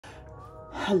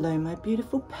Hello my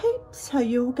beautiful peeps, how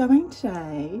you all going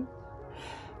today?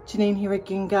 Janine here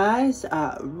again guys,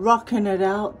 rocking it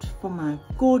out for my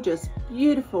gorgeous,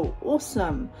 beautiful,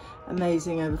 awesome,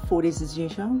 amazing over 40s as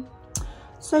usual.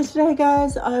 So today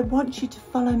guys, I want you to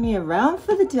follow me around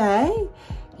for the day.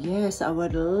 Yes, I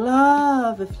would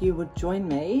love if you would join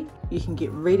me. You can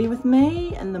get ready with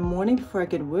me in the morning before I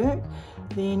go to work.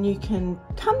 Then you can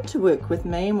come to work with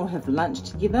me and we'll have lunch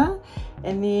together.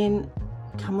 And then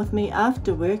come with me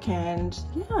after work and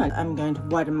yeah, I'm going to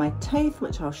whiten my teeth,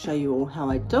 which I'll show you all how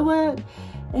I do it.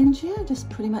 And yeah, just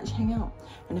pretty much hang out.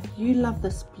 And if you love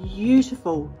this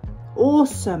beautiful,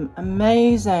 awesome,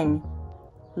 amazing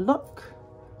look,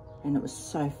 and it was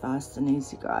so fast and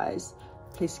easy guys,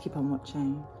 please keep on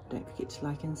watching. Don't forget to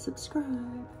like and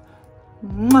subscribe.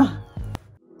 Mwah!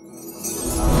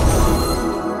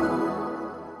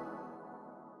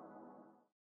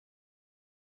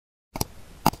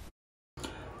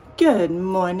 Good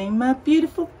morning my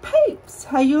beautiful peeps,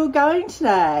 how you all going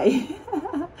today?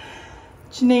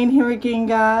 Janine here again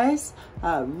guys,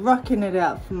 rocking it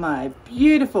out for my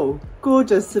beautiful,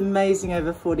 gorgeous, amazing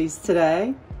over 40s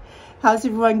today. How's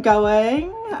everyone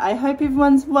going? I hope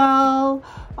everyone's well.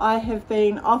 I have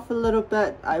been off a little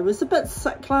bit. I was a bit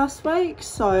sick last week,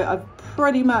 so I've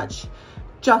pretty much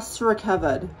just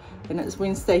recovered. And it's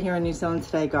Wednesday here in New Zealand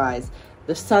today, guys.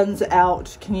 The sun's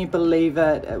out, can you believe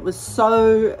it? It was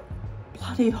so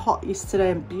bloody hot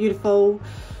yesterday and beautiful.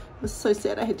 It was so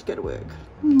sad I had to go to work.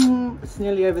 It's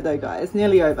nearly over though, guys,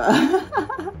 nearly over.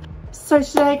 So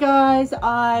today guys,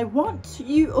 I want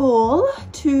you all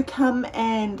to come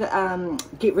and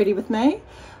get ready with me.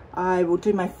 I will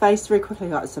do my face very quickly. I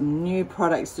got some new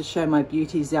products to show my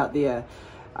beauties out there.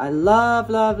 I love,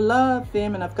 love, love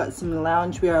them, and I've got some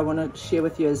loungewear I want to share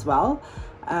with you as well.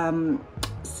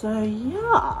 So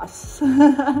yes,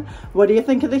 what do you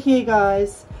think of the hair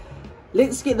guys?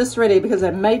 Let's get this ready because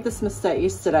I made this mistake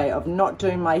yesterday of not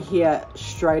doing my hair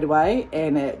straight away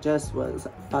and it just was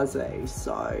fuzzy.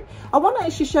 So I want to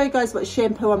actually show you guys what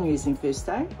shampoo I'm using first,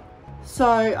 eh? So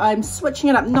I'm switching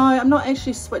it up. No, I'm not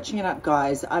actually switching it up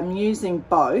guys. I'm using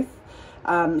both.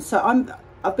 So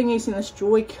I've been using this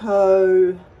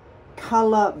Joico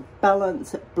Color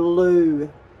Balance Blue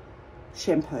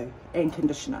shampoo and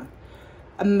conditioner.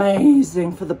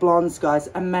 Amazing for the blondes guys,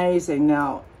 amazing.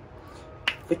 Now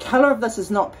the color of this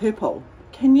is not purple.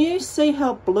 Can you see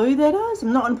how blue that is?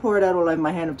 I'm not going to pour it out all over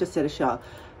my hand, I've just had a shower,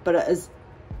 but it is,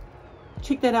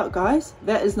 check that out guys,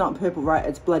 that is not purple, right?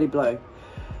 It's bloody blue.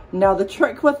 Now the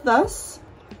trick with this,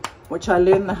 which I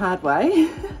learned the hard way,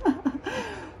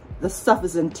 this stuff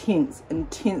is intense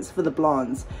for the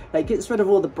blondes. It gets rid of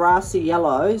all the brassy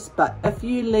yellows, but if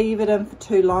you leave it in for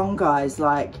too long guys,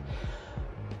 like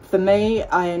for me,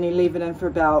 I only leave it in for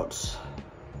about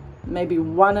maybe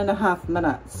 1.5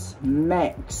 minutes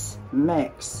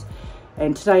max.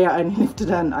 And today I only left it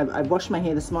in, I washed my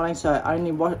hair this morning, so I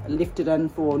only left it in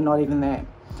for not even that,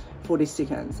 40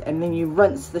 seconds. And then you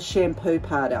rinse the shampoo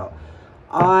part out.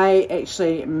 I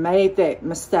actually made that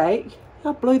mistake. Look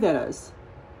how blue that is.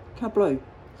 Look how blue.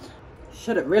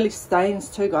 Shit, it really stains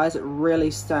too guys, it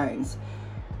really stains.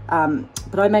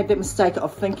 But I made that mistake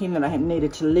of thinking that I had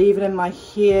needed to leave it in my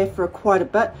hair for quite a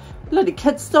bit. Bloody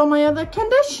kid stole my other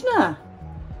conditioner.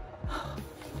 Oh,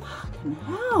 fucking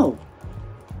hell.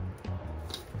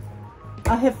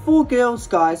 I have 4 girls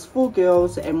guys, 4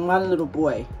 girls and 1 little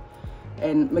boy.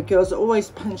 And my girls are always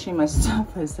pinching my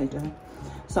stuff as they do.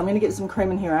 So I'm going to get some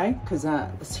cream in here, eh? Because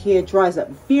this hair dries up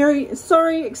very,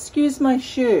 sorry, excuse my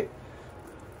shirt.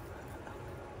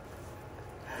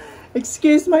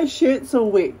 Excuse my shirt's all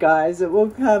wet guys, it will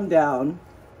calm down.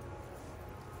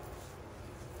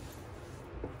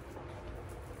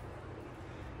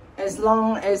 As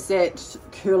long as that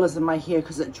curl is in my hair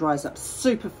because it dries up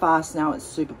super fast now, it's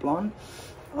super blonde.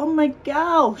 Oh my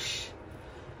gosh.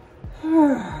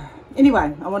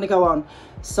 Anyway, I want to go on.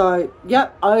 So,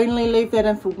 yep, I only leave that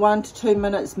in for 1 to 2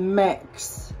 minutes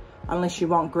max, unless you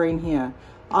want green hair.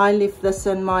 I left this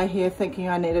in my hair thinking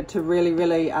I needed to really,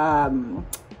 really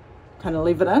kind of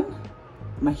leave it in.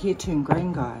 My hair turned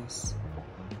green guys.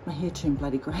 My hair turned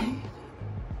bloody green.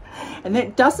 And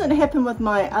that doesn't happen with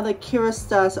my other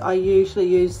Kerastase. I usually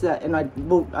use that, and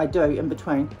I do in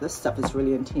between. This stuff is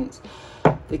really intense.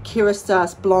 The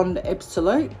Kerastase Blonde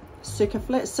Absolute Sika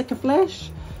Flash.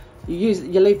 You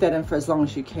leave that in for as long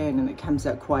as you can, and it comes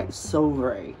out quite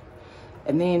silvery.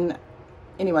 And then,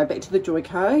 anyway, back to the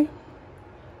Joico.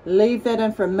 Leave that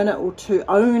in for a minute or 2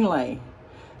 only.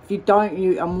 If you don't,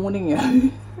 I'm warning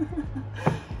you.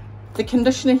 The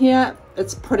conditioner here,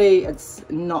 it's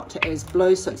not as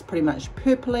blue, so it's pretty much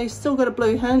purpley. Still got a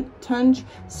blue tinge,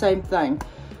 same thing.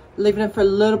 leaving it for a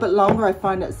little bit longer. I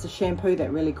find it's the shampoo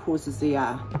that really causes the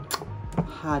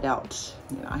hard out,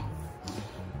 you know.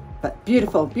 But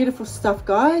beautiful, beautiful stuff,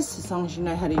 guys, as long as you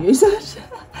know how to use it.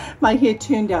 My hair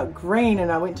turned out green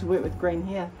and I went to work with green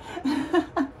hair.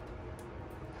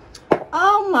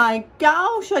 Oh my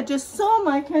gosh, I just saw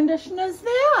my conditioners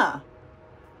there.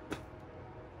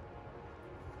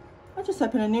 I just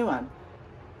opened a new one.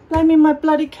 Blaming my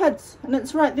bloody kids, and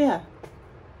it's right there.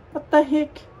 What the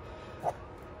heck?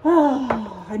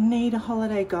 Oh, I need a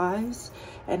holiday, guys,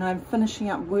 and I'm finishing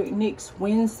up work next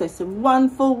Wednesday, so 1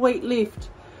 full week left.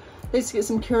 Let's get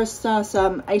some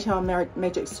Kerastase 8-hour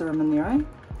magic serum in there, eh?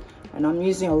 And I'm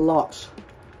using a lot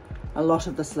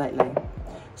of this lately.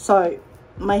 So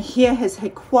my hair has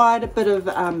had quite a bit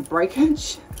of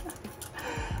breakage,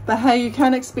 but hey, you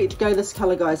can't expect to go this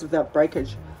color, guys, without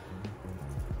breakage.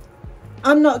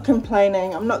 I'm not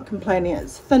complaining.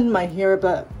 It's thinned my hair a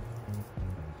bit,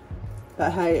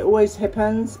 but hey, it always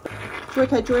happens.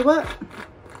 Joico Joiwhip.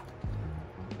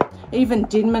 Even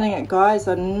denmaning it, guys,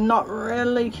 I'm not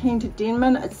really keen to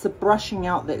denman. It's the brushing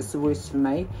out that's the worst for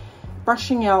me.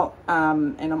 Brushing out,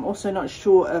 and I'm also not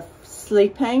sure if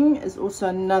sleeping is also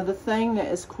another thing that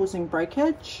is causing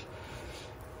breakage.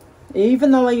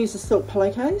 Even though I use a silk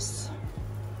pillowcase.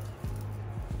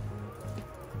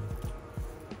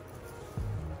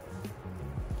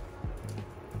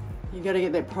 You got to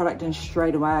get that product in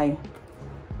straight away.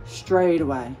 Straight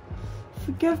away.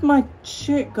 Forgive my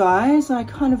shirt, guys. I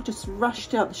kind of just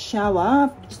rushed out the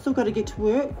shower. I've still got to get to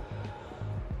work.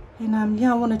 And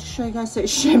yeah, I wanted to show you guys that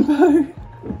shampoo.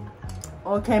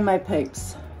 Okay, my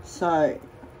peeps. So,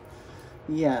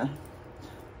 yeah.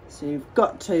 So you've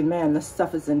got to, man, this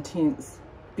stuff is intense.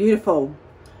 Beautiful.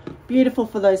 Beautiful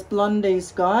for those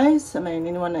blondies, guys. I mean,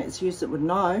 anyone that's used it would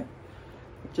know.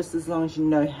 Just as long as you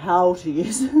know how to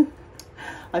use it.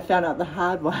 I found out the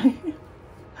hard way.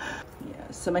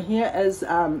 Yeah, so my hair is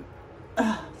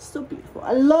still beautiful.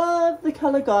 I love the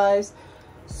color, guys.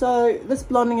 So this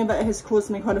blonding of it has caused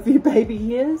me quite a few baby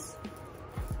hairs.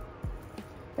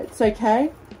 It's okay.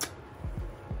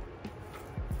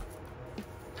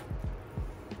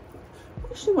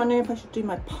 I'm actually wondering if I should do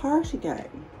my part again.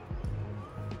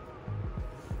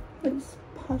 I just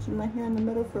parted my hair in the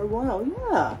middle for a while.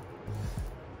 Yeah.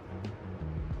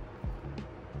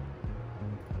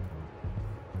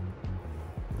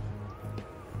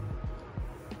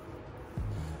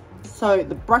 So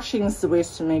the brushing's the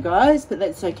worst for me, guys, but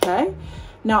that's okay.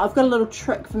 Now I've got a little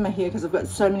trick for my hair because I've got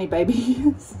so many baby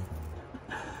hairs.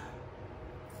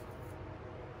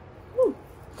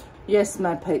 Yes,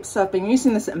 my peeps. So I've been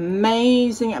using this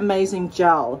amazing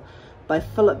gel by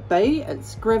Philip B.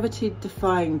 It's Gravity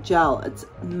Defying Gel. It's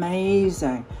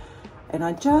amazing. And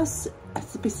it's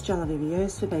the best gel I've ever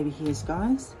used for baby hairs,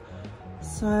 guys.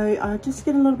 So I just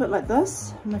get a little bit like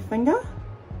this on my finger.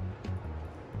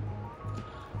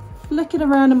 Flick it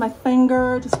around in my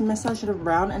finger, just massage it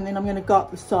around, and then I'm going to go up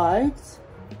the sides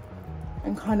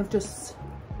and kind of just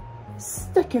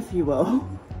stick, if you will.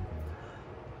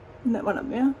 And that one up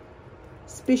there,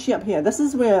 especially up here. This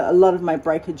is where a lot of my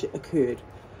breakage occurred.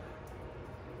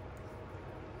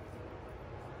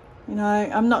 You know,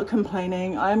 I'm not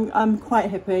complaining. I'm quite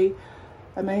happy.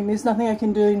 I mean, there's nothing I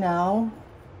can do now.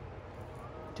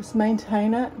 Just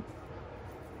maintain it.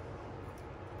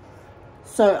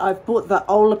 So I've bought the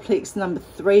Olaplex number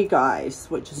 3, guys,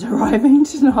 which is arriving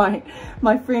tonight.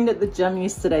 My friend at the gym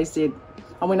yesterday said,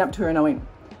 I went up to her and I went,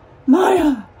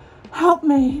 Maya, help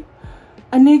me.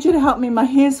 I need you to help me. My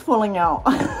hair's falling out.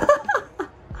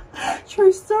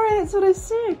 True story, that's what I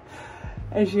said.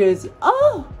 And she goes,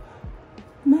 oh,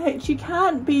 mate, you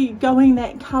can't be going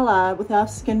that colour with our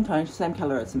skin tone, same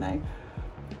colour as me.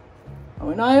 I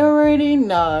went, I already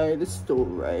know the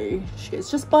story. She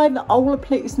goes, just buy the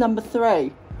Olaplex number 3.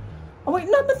 I went,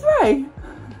 number 3?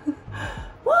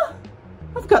 What?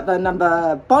 I've got the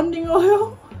number bonding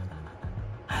oil.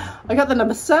 I got the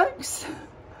number 6.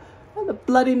 And the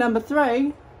bloody number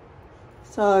 3.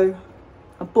 So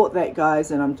I bought that,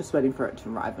 guys, and I'm just waiting for it to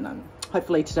arrive. And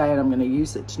hopefully today, and I'm going to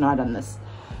use it tonight on this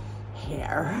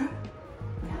hair.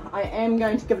 I am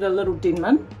going to give it a little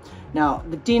denman. Now,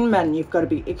 the denman, you've got to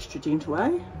be extra gentle,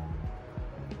 eh?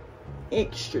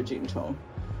 Extra gentle.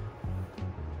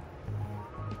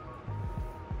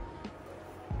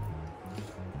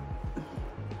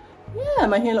 Yeah,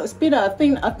 my hair looks better. I've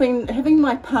been having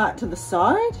my part to the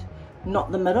side,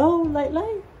 not the middle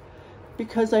lately,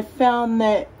 because I found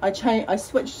that I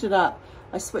switched it up.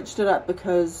 I switched it up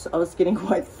because I was getting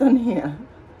quite thin here.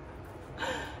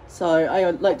 So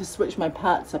I like to switch my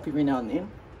parts up every now and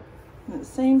then. And it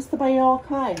seems to be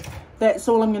okay. That's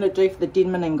all I'm going to do for the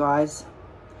denmaning, guys.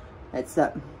 That's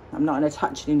it. I'm not going to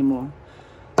touch it anymore.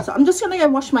 So I'm just going to go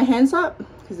wash my hands up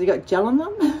because they got gel on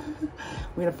them.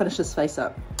 We're going to finish this face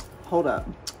up. Hold up.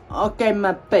 Okay,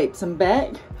 my peeps, I'm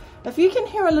back. If you can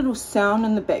hear a little sound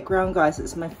in the background, guys,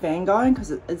 it's my fan going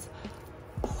because it is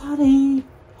bloody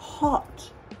hot.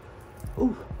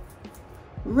 Ooh,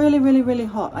 really, really, really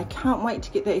hot. I can't wait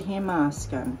to get that hair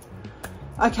mask in.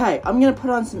 Okay, I'm going to put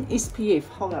on some SPF.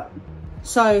 Hold up.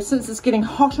 So since it's getting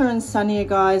hotter and sunnier,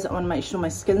 guys, I want to make sure my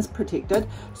skin's protected.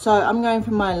 So I'm going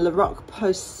for my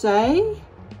Posay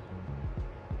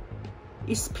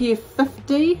SPF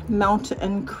 50 Melt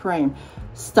In Cream.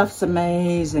 Stuff's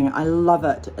amazing. I love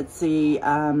it. It's the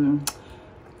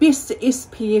best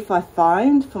SPF I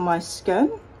find for my skin.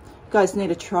 You guys need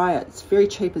to try it. It's very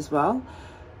cheap as well.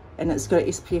 And it's got an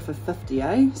SPF of 50,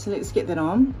 eh? So let's get that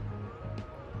on.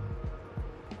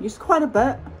 Use quite a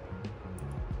bit.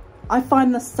 I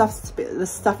find this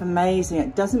stuff amazing.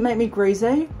 It doesn't make me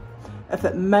greasy. If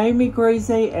it made me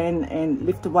greasy and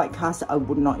left a white cast, I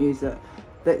would not use it.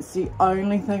 That's the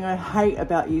only thing I hate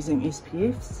about using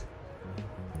SPFs,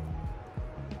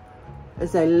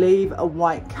 is they leave a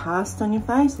white cast on your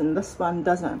face, and this one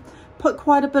doesn't. Put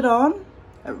quite a bit on.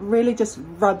 It really just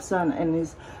rubs in, and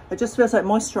it just feels like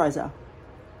moisturizer.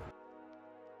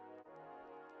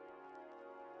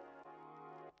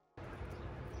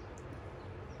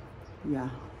 Yeah,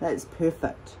 that's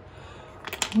perfect.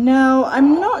 Now,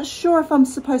 I'm not sure if I'm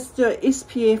supposed to do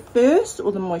SPF first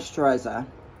or the moisturizer.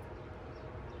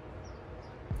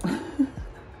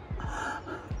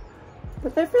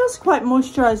 But that feels quite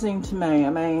moisturizing to me. I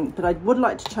mean, but I would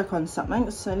like to check on something,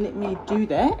 so let me do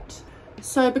that.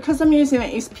 So because I'm using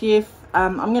an SPF,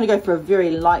 I'm going to go for a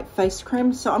very light face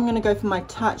cream. So I'm going to go for my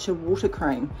Tatcha water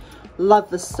cream.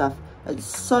 Love this stuff. It's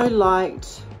so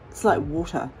light. It's like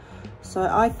water. So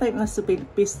I think this would be the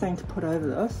best thing to put over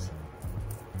this.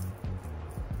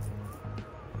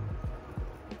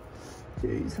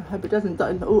 Jeez, I hope it doesn't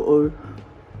die. Uh-oh.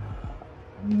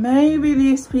 Maybe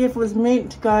the SPF was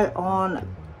meant to go on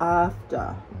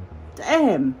after.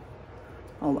 Damn.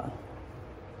 Oh well.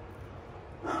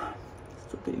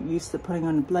 Still getting used to putting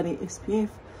on a bloody SPF.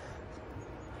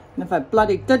 And if I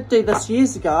bloody did do this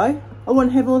years ago, I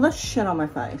wouldn't have all this shit on my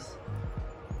face.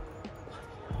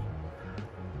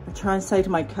 I try and say to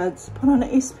my kids, put on an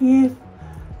SPF.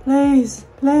 Please,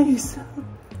 please.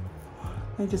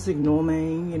 They just ignore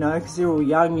me, you know, because they're all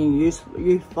young and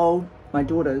youthful. My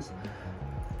daughters.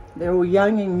 They're all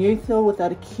young and youthful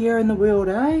without a care in the world,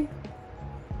 eh?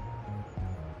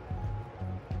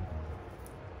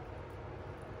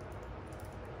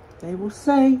 They will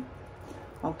see.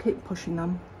 I'll keep pushing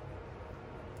them.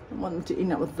 I don't want them to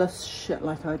end up with this shit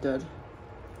like I did.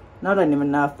 And I don't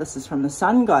even know if this is from the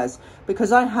sun, guys,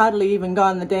 because I hardly even go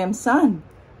in the damn sun.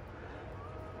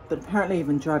 But apparently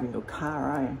even driving your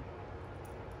car, eh?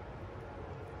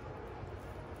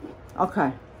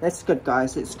 Okay, that's good,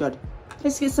 guys. That's good.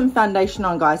 Let's get some foundation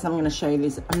on, guys. I'm going to show you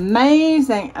these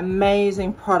amazing,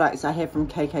 amazing products I have from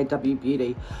KKW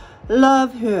Beauty.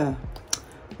 Love her.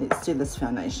 Let's do this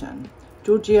foundation.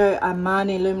 Giorgio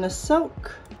Armani Luminous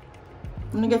Silk.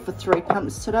 I'm going to go for 3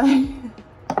 pumps today.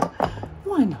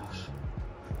 Why not?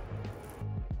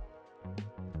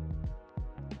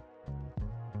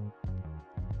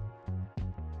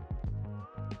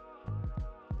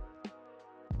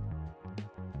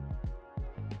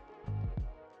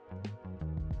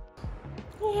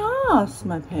 Yes,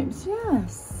 my peeps,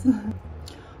 yes.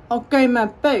 Okay, my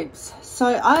peeps.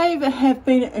 So I have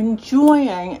been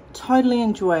enjoying, totally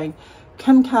enjoying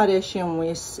Kim Kardashian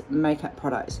West's makeup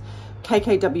products.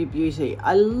 KKW Beauty.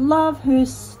 I love her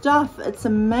stuff. It's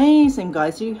amazing,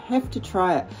 guys. You have to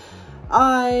try it.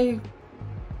 I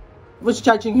was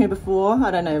judging her before.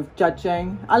 I don't know,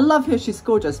 judging. I love her. She's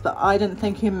gorgeous, but I didn't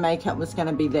think her makeup was going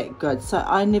to be that good. So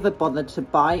I never bothered to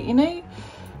buy any.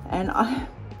 And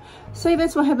see,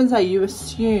 that's what happens, you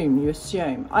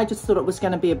assume. I just thought it was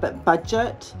going to be a bit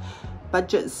budget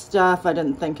stuff. I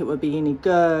didn't think it would be any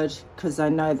good because I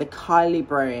know the Kylie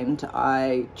brand.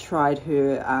 I tried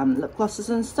her lip glosses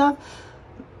and stuff.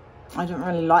 I don't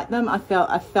really like them. I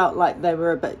felt like they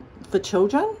were a bit for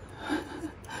children,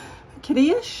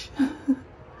 kiddie-ish.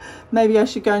 Maybe I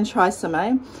should go and try some,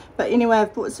 eh? But anyway,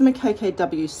 I've bought some of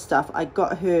KKW stuff. I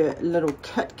got her little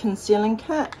kit, concealing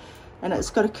kit. And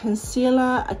it's got a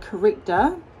concealer, a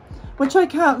corrector, which I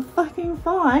can't fucking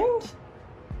find.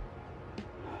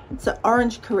 It's an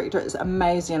orange corrector. It's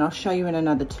amazing. I'll show you in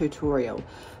another tutorial.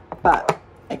 But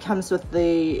it comes with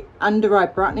the Undereye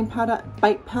brightening powder,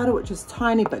 Bight powder, which is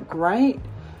tiny but great.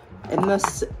 And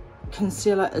this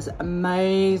concealer is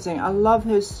amazing. I love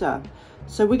her stuff.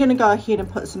 So we're going to go ahead and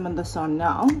put some of this on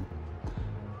now.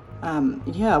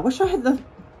 Yeah, I wish I had the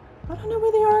I don't know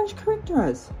where the orange corrector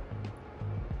is.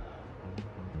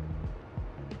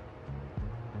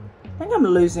 I think I'm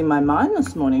losing my mind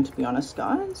this morning, to be honest,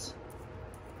 guys.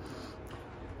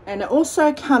 And it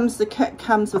also comes, the kit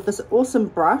comes with this awesome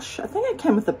brush. I think it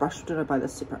came with the brush, or did I buy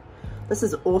this separate? This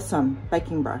is awesome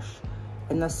baking brush.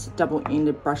 And this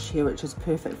double-ended brush here, which is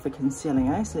perfect for concealing,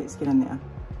 eh? So let's get in there.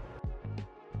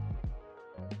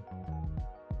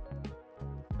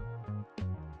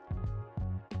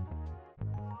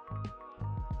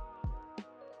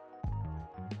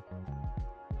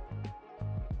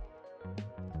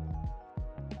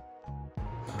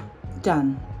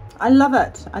 Done. I love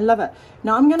it. I love it.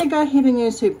 Now I'm going to go ahead and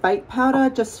use her Bight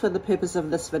powder just for the purpose of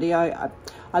this video.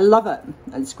 I love it.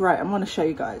 It's great. I want to show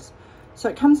you guys. So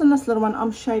it comes in this little one.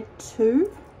 I'm shade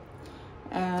 2.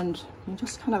 And you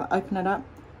just kind of open it up.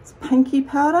 It's pinky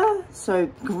powder. So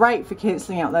great for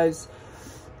cancelling out those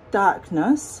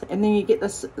darkness. And then you get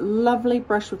this lovely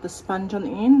brush with the sponge on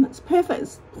the end. It's perfect.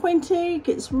 It's pointy.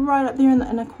 Gets right up there in the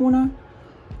inner corner.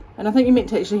 And I think you're meant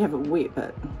to actually have it wet,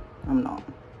 but I'm not.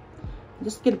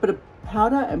 Just get a bit of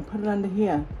powder and put it under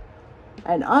here.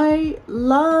 And I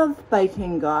love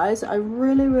baking, guys. I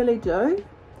really, really do.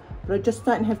 But I just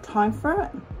don't have time for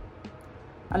it.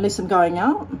 Unless I'm going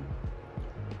out.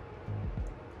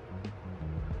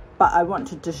 But I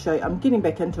wanted to show you, I'm getting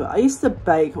back into it. I used to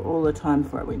bake all the time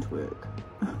before I went to work.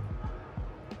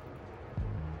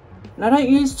 And I don't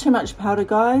use too much powder,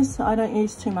 guys. I don't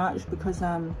use too much because,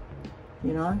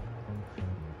 you know.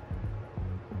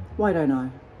 Why don't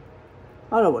I?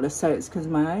 I don't want to say it's because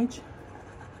of my age.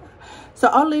 So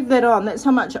I'll leave that on. That's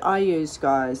how much I use,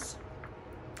 guys.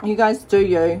 You guys do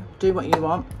you. Do what you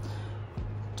want.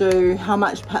 Do how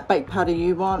much baked powder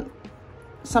you want.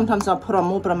 Sometimes I'll put on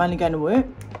more, but I'm only going to work.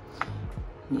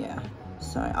 Yeah.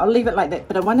 So I'll leave it like that.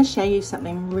 But I want to show you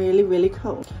something really, really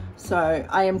cool. So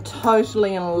I am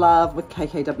totally in love with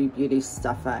KKW Beauty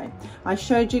stuff, eh? I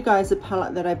showed you guys a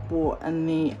palette that I bought in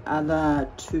the other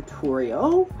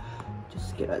tutorial.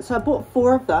 Just get it. So I bought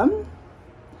 4 of them,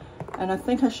 and I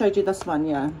think I showed you this one.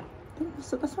 Yeah,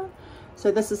 is it this one?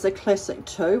 So this is a classic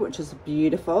 2, which is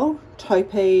beautiful,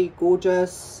 taupey,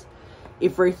 gorgeous,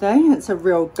 everything. It's a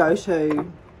real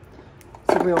go-to.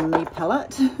 It's a real me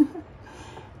palette.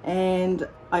 And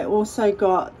I also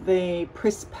got the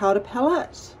pressed powder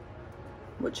palette,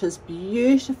 which is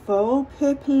beautiful,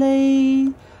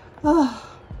 purpley. Oh,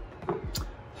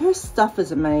 her stuff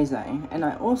is amazing. And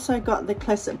I also got the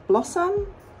classic Blossom,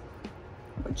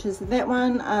 which is that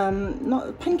one,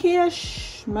 not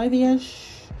pinkyish, mauveish.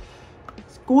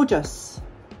 It's gorgeous.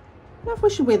 I don't know if we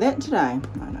should wear that today. I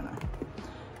don't know.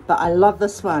 But I love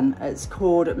this one. It's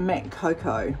called Matte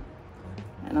Cocoa.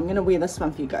 And I'm going to wear this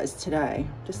one for you guys today,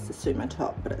 just to suit my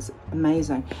top, but it's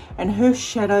amazing. And her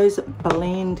shadows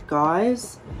blend,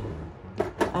 guys.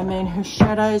 I mean, her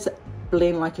shadows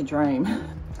blend like a dream.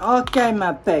 Okay,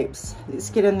 my peeps, let's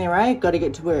get in there, eh? Got to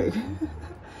get to work.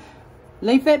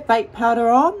 Leave that baked powder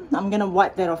on. I'm going to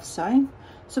wipe that off soon.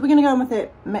 So we're going to go in with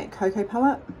that Matte Cocoa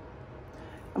palette.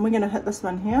 And we're going to hit this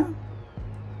one here.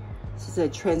 This is a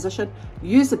transition.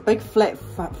 Use a big, flat,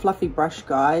 fluffy brush,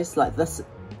 guys, like this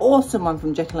awesome one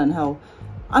from Jaclyn Hill.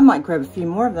 I might grab a few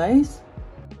more of these.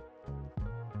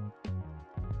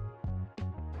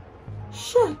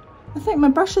 Shit, I think my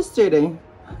brush is dirty.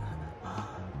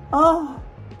 Oh.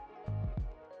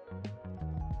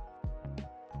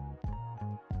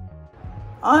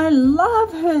 I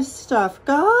love her stuff,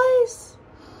 guys.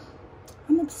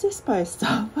 I'm obsessed by her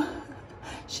stuff.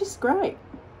 She's great.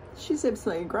 She's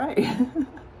absolutely great.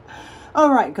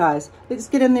 All right, guys, let's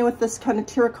get in there with this kind of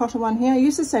terracotta one here. I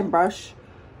use the same brush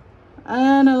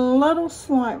and a little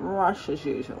slight rush as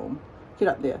usual. Get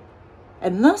up there.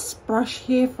 And this brush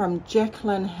here from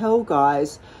Jaclyn Hill,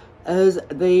 guys, is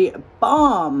the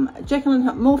bomb. Jaclyn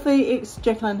Hill, Morphe X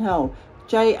Jaclyn Hill,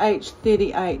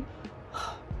 JH38.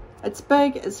 It's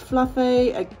big, it's fluffy,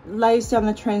 it lays down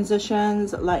the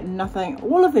transitions like nothing.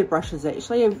 All of their brushes,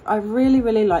 actually. I really,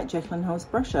 really like Jaclyn Hill's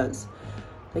brushes.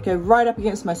 They go right up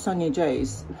against my Sonia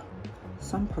G's.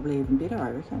 Some probably even better,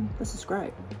 I reckon. This is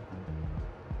great.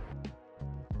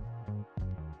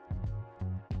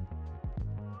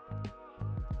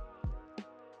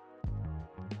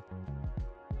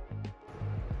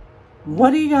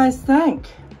 What do you guys think?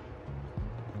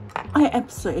 I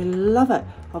absolutely love it.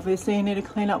 Obviously, you need to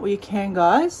clean up where you can,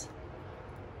 guys.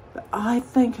 But I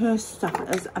think her stuff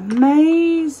is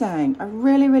amazing. I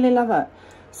really, really love it.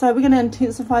 So we're going to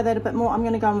intensify that a bit more. I'm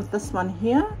going to go in with this one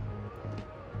here.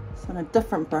 It's on a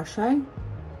different brush, eh?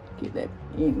 Get that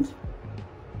end.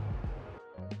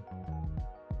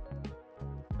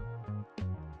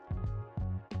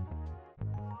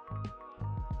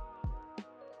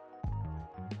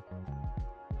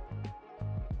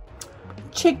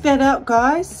 check that out,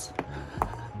 guys.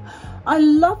 I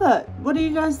love it. What do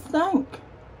you guys think?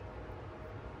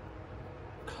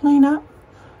 Clean up.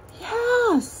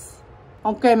 Yes.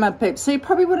 Okay, my peeps. So you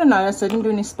probably would have noticed I didn't do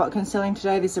any spot concealing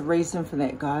today. There's a reason for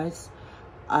that, guys.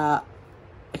 I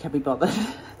can't be bothered.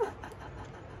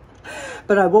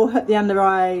 But I will hit the under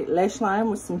eye lash line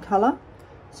with some colour.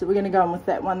 So we're going to go in with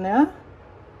that one now.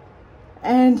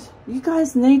 And you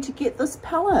guys need to get this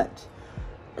palette.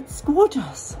 It's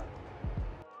gorgeous.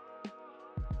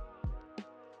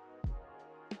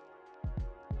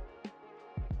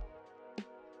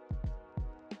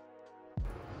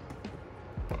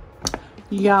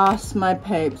 Yes, my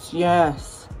peeps,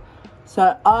 yes.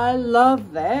 So I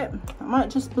love that. I might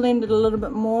just blend it a little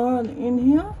bit more on the end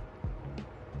here.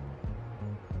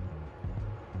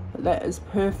 But that is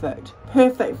perfect.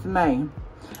 Perfect for me.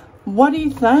 What do you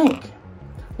think?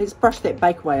 Let's brush that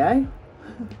bake away, eh?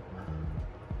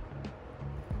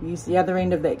 Use the other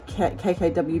end of that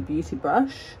KKW Beauty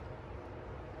brush.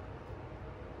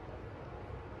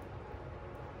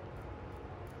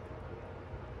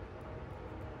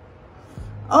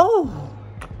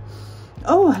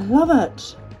 Oh, I love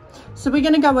it. So we're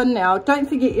going to go in now. Don't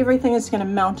forget, everything is going to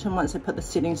melt in once I put the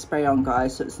setting spray on,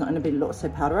 guys, so it's not going to be look so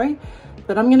powdery.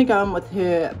 But I'm going to go in with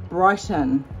her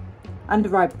Brighten,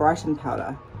 Under Eye Brighten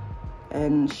powder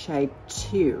in shade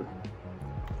 2.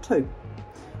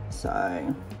 So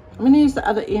I'm going to use the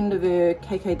other end of the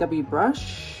KKW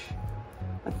brush.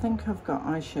 I think I've got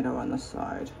eyeshadow on the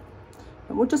side.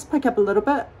 But we'll just pick up a little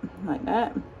bit like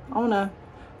that. I've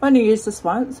only used this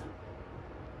once.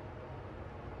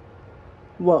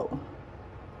 Whoa.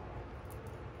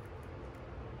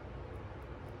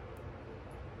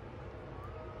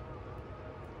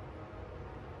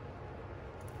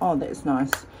 Oh, that's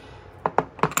nice.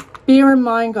 Bear in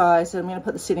mind, guys, I'm going to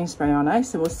put the setting spray on, eh?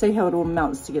 So we'll see how it all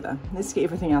melts together. Let's get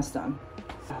everything else done.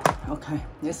 Okay,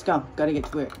 let's go. Got to get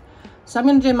to work. So I'm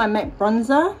going to do my MAC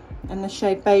bronzer in the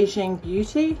shade Beijing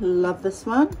Beauty. Love this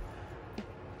one.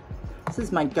 This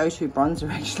is my go-to bronzer,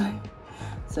 actually.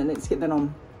 So let's get that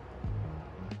on.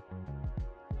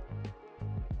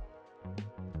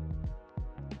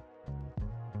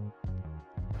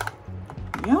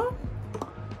 Yeah,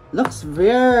 looks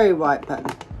very white,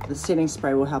 but the setting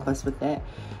spray will help us with that.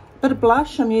 Bit of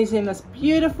blush, I'm using this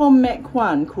beautiful MAC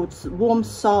one called Warm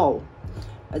Soul.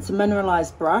 It's a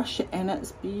mineralized brush and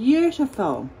it's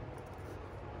beautiful.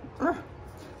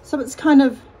 So it's kind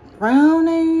of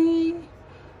browny.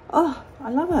 Oh, I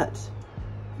love it.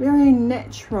 Very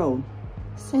natural.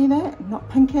 See that? Not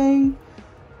pinky.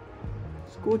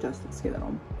 It's gorgeous. Let's get that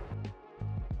on.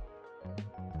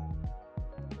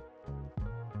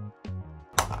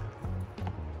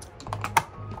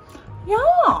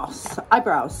 Yes!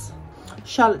 Eyebrows.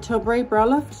 Charlotte Tilbury Brow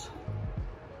Lift.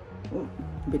 Ooh,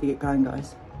 better get going,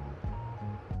 guys.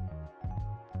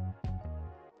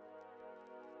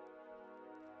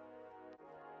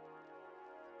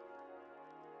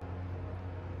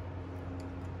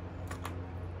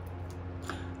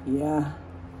 Yeah,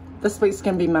 this week's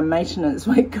gonna be my maintenance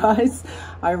week, guys.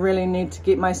 I really need to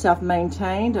get myself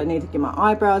maintained. I need to get my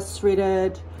eyebrows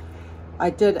threaded. I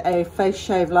did a face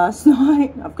shave last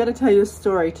night. I've got to tell you a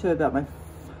story too about my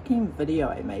fucking video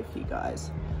I made for you guys.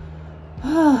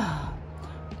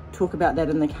 Talk about that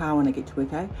in the car when I get to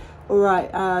work, eh? All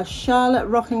right, Charlotte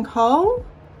Rock and Coal,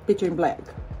 Bedroom Black.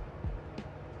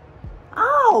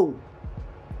 Oh!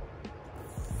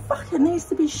 Fuck, it needs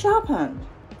to be sharpened.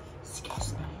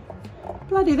 Excuse me.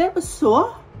 Bloody, that was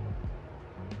sore.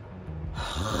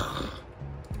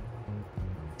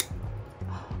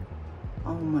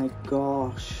 Oh my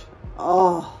gosh.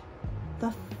 Oh,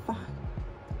 the fuck.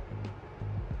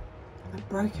 I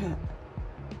broke it.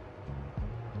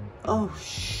 Oh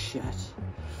shit.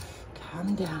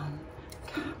 Calm down.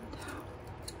 Calm down.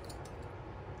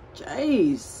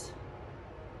 Jeez.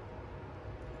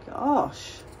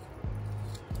 Gosh.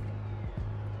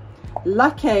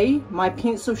 Lucky my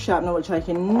pencil sharpener, which I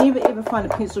can never ever find a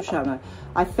pencil sharpener.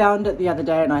 I found it the other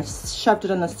day and I shoved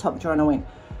it in this top drawer and I went,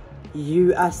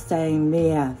 you are staying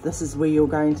there. This is where you're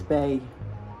going to be.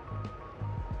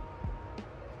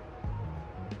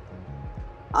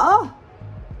 Oh!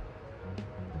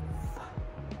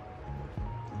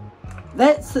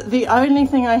 That's the only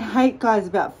thing I hate, guys,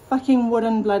 about fucking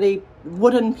wooden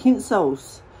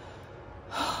pencils.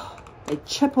 They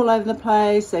chip all over the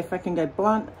place. They freaking go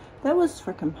blunt. That was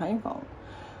freaking painful.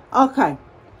 Okay.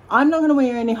 I'm not going to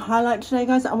wear any highlight today,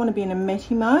 guys. I want to be in a matte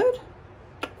mode.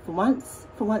 For once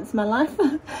in my life.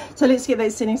 So let's get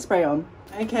that setting spray on.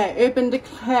 Okay, Urban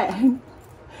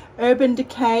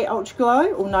Decay Ultra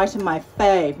Glow All Night in my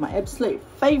fave, my absolute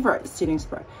favorite setting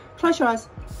spray. Close your eyes.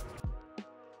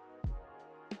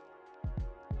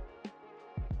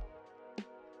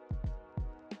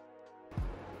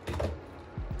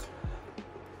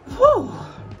 Oh,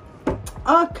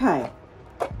 okay.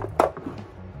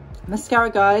 Mascara,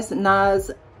 guys,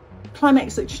 NARS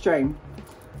Climax Extreme.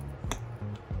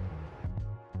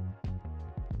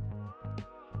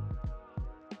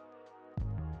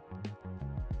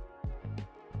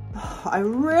 I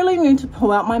really need to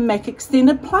pull out my MAC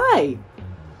extended play.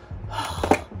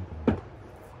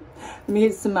 Let me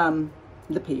get some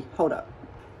lippy. Hold up.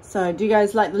 So, do you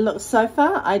guys like the look so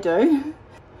far? I do.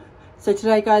 So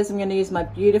today, guys, I'm going to use my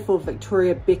beautiful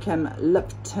Victoria Beckham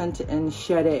lip tint in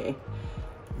Shade.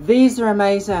 These are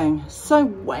amazing. So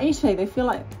weighty. They feel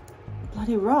like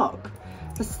bloody rock.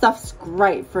 This stuff's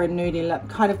great for a nudie lip.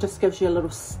 Kind of just gives you a little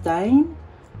stain.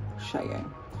 I'll show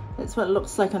you. That's what it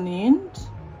looks like on the end.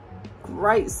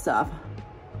 Great stuff.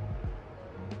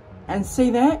 And see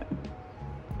that?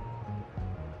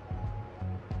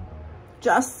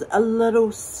 Just a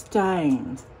little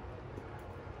stain.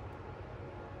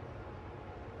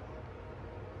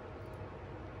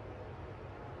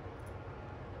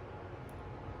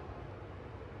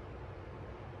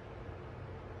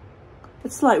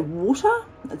 It's like water.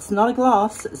 It's not a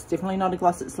gloss. It's definitely not a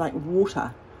gloss. It's like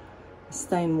water.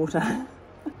 Stain water.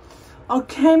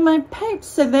 Okay, my peeps.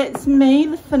 So that's me,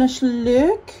 the finished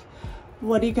look.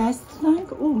 What do you guys think?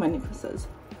 Oh, my necklaces.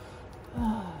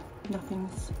 Oh,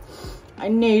 nothing's... I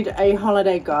need a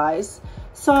holiday, guys.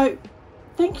 So,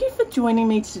 thank you for joining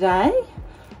me today.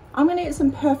 I'm going to get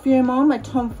some perfume on, my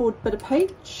Tom Ford Bitter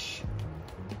Peach.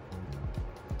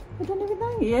 I don't even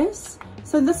know, yes.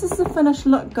 So this is the finished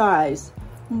look, guys.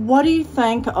 What do you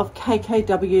think of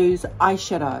KKW's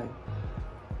eyeshadow?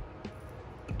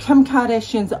 Kim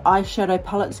Kardashian's eyeshadow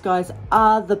palettes, guys,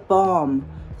 are the bomb.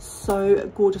 So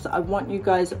gorgeous. I want you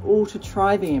guys all to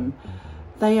try them.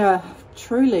 They are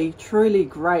truly, truly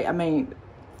great. I mean,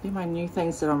 they're my new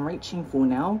things that I'm reaching for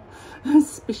now.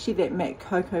 Especially that matte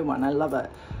cocoa one. I love it.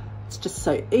 It's just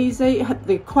so easy.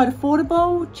 They're quite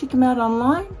affordable. Check them out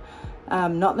online.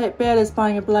 Not that bad as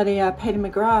buying a bloody Patty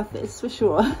McGrath, that's for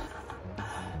sure.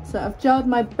 So I've gelled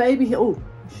my baby hair. Oh,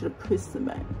 I should have pressed them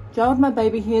back. Gelled my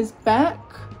baby hairs back.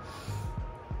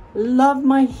 Love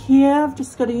my hair. I've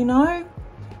just got to, you know,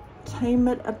 tame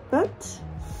it a bit.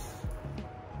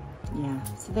 Yeah,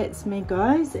 so that's me,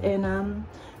 guys. And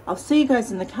I'll see you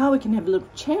guys in the car. We can have a little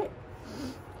chat.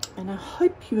 And I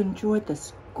hope you enjoyed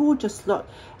this gorgeous look,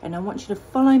 and I want you to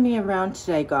follow me around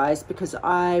today, guys, because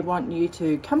I want you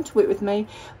to come to work with me.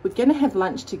 We're going to have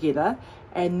lunch together,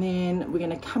 and then we're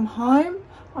going to come home.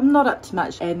 I'm not up to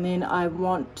much, and then I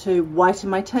want to whiten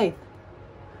my teeth.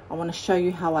 I want to show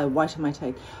you how I whiten my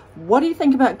teeth. What do you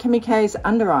think about Kimmy K's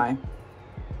under eye?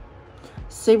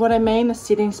 See what I mean? The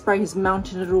setting spray has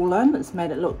mounted it all in. It's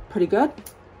made it look pretty good,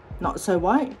 not so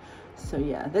white. So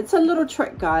yeah, that's a little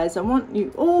trick, guys. I want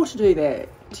you all to do that,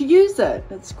 to use it.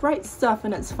 It's great stuff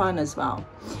and it's fun as well.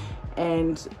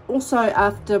 And also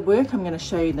after work, I'm going to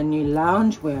show you the new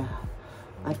loungewear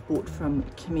I bought from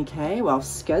Kimmy K. Well,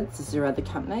 Skids is their other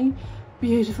company.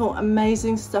 Beautiful,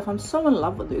 amazing stuff. I'm so in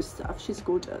love with her stuff. She's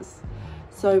gorgeous.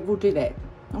 So we'll do that.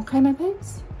 Okay, my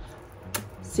peeps?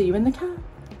 See you in the car.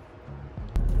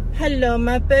 Hello,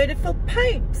 my beautiful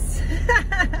peeps.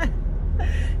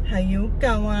 How you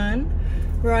going?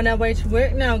 We're on our way to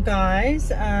work now,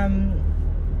 guys.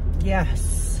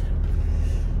 Yes,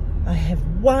 I have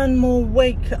one more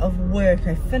week of work.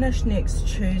 I finish next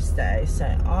Tuesday, so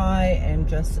I am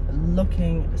just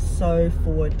looking so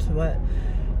forward to it.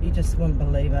 You just wouldn't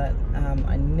believe it.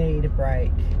 I need a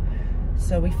break.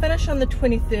 So we finish on the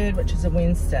 23rd, which is a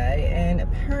Wednesday, and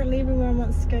apparently everyone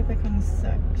wants to go back on the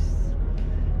 6th.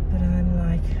 But I'm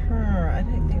like, I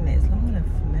don't think that's long enough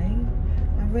for me.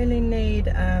 I really need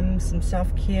some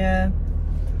self-care,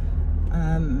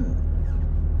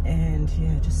 and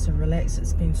yeah, just to relax.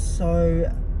 It's been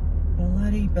so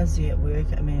bloody busy at work.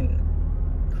 I mean,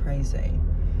 crazy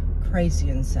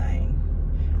insane.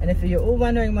 And if you're all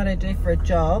wondering what I do for a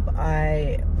job,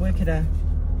 I work at a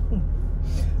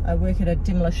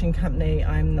demolition company.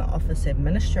 I'm the office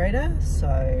administrator,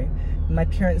 so my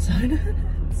parents own it.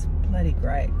 It's bloody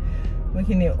great.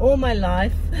 Working there all my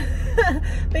life.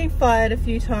 Been fired a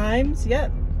few times,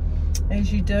 yep,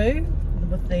 as you do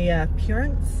with the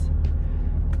parents.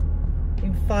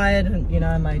 Been fired, you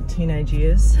know, in my teenage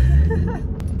years.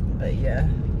 But yeah,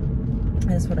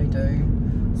 that's what I do.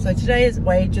 So today is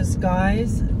wages,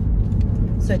 guys.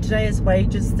 So today is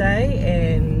wages day,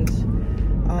 and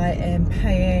I am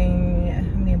paying,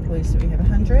 how many employees do we have?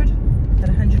 100? About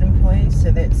 100 employees,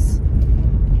 so that's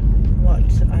what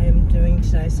I am doing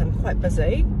today. So I'm quite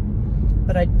busy,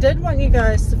 but I did want you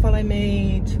guys to follow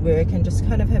me to work and just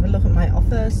kind of have a look at my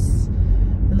office,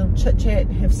 a little chit chat,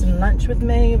 have some lunch with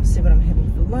me. We'll see what I'm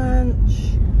having for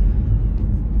lunch.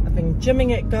 I've been gymming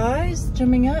it, guys,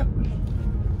 gymming it.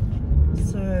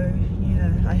 So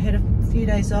yeah, I had a few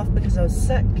days off because I was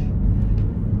sick,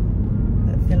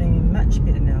 but feeling much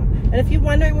better now. And if you're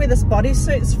wondering where this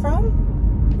bodysuit's from,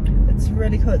 it's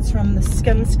really cool. It's from the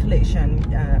Skims collection,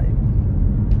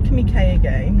 Kimmy K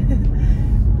again.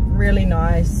 Really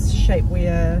nice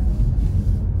shapewear,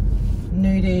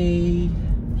 nudie.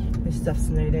 This stuff's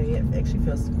nudie. It actually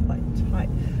feels quite tight.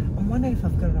 I'm wondering if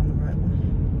I've got it on the right one.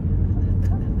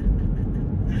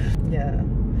 Yeah.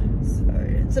 So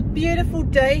it's a beautiful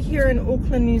day here in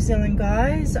Auckland, New Zealand,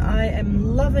 guys. I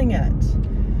am loving it.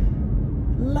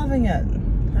 Loving it.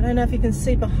 I don't know if you can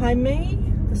see behind me.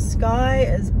 The sky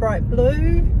is bright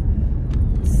blue.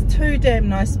 It's too damn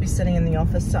nice to be sitting in the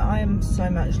office, so I am so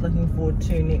much looking forward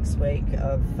to next week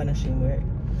of finishing work.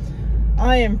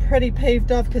 I am pretty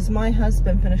peeved off because my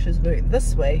husband finishes work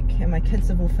this week and my kids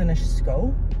have all finished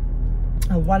school.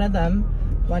 One of them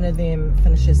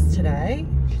finishes today.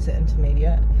 She's at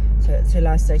intermediate, so it's her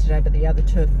last day today, but the other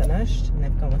two have finished and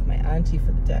they've gone with my auntie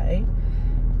for the day.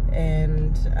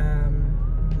 And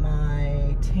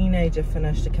my teenager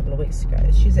finished a couple of weeks ago.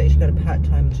 She's actually got a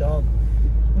part-time job,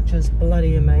 which is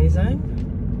bloody amazing.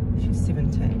 She's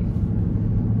 17.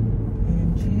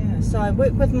 And yeah, so I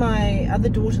work with my other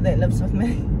daughter that lives with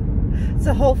me. It's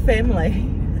a whole family.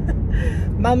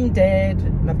 Mum, dad,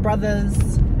 my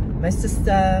brothers, my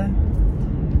sister,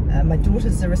 my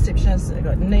daughter's a receptionist. I've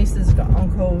got nieces, I've got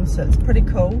uncles, so it's pretty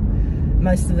cool.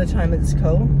 Most of the time it's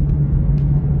cool.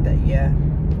 But yeah,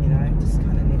 you know, just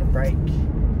kind of need a break.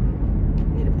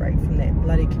 From that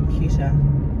bloody computer.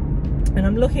 And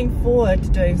I'm looking forward to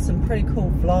doing some pretty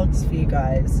cool vlogs for you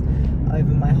guys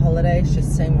over my holidays,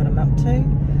 just seeing what I'm up to.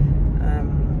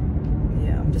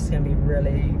 Yeah, I'm just going to be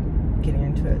really getting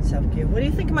into it, self-care. What do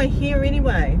you think of my hair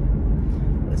anyway?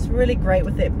 It's really great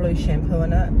with that blue shampoo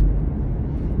in it.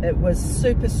 It was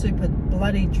super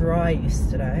bloody dry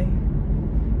yesterday.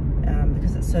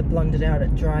 Because it's so blonded out,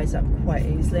 it dries up quite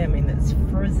easily. I mean, it's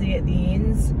frizzy at the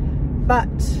ends, but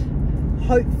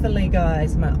hopefully,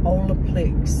 guys, my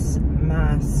Olaplex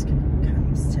mask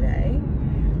comes today,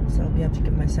 so I'll be able to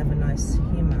give myself a nice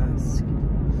hair mask.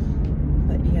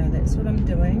 But yeah, that's what I'm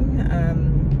doing.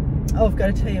 Oh, I've got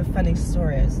to tell you a funny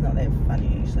story. It's not that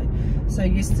funny actually. So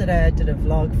yesterday I did a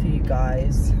vlog for you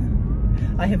guys.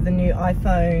 I have the new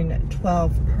iPhone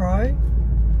 12 Pro,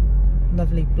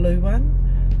 lovely blue one,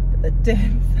 but the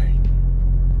damn thing,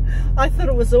 I thought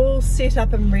it was all set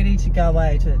up and ready to go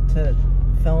away to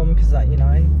film, because, like, you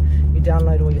know, you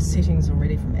download all your settings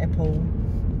already from Apple,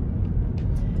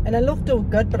 and it looked all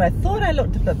good, but I thought I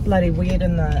looked a bit bloody weird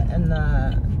in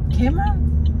the camera.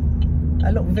 I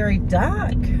looked very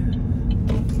dark,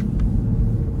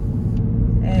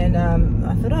 and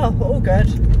I thought, oh, all good.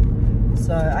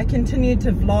 So I continued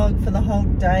to vlog for the whole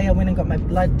day. I went and got my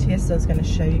blood test. I was going to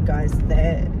show you guys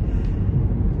that.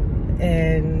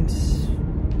 And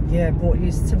yeah, brought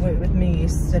used to work with me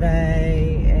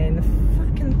yesterday, and the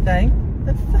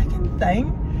fucking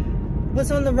thing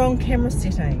was on the wrong camera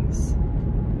settings.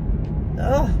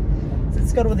 Oh, so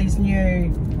it's got all these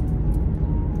new,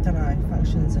 don't know,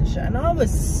 functions and shit, and I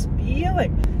was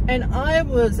spewing, and I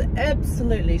was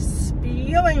absolutely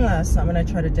spewing last night when I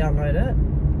tried to download it.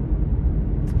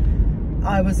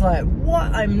 I was like,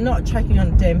 what? I'm not checking on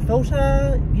a damn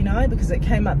filter, you know, because it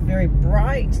came up very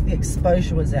bright. The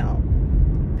exposure was out.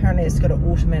 Apparently it's got an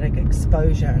automatic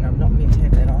exposure, and I'm not meant to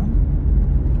have that on.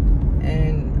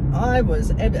 And I was,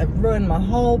 it ruined my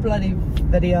whole bloody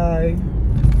video.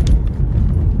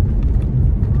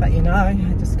 But you know, I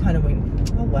just kind of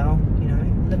went, oh well, you know,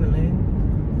 live and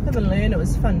learn. Live and learn. It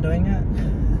was fun doing it.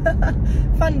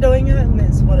 Fun doing it, and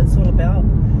that's what it's all about.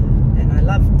 And I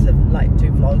love to, like, do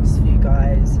vlogs for you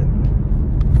guys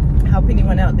and help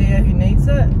anyone out there who needs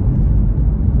it.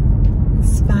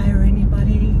 Inspire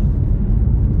anybody.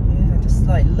 Yeah, just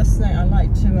like listening. I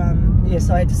like to, yeah,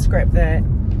 so I had to scrap that.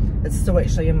 It's still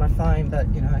actually in my phone, but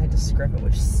you know, I had to scrap it,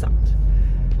 which sucked.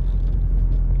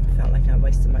 I felt like I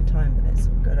wasted my time, but that's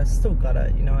all good. I still got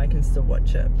it, you know, I can still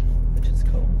watch it, which is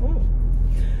cool. Ooh.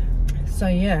 So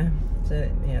yeah,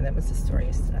 that was the story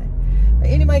yesterday. But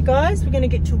anyway, guys, we're going to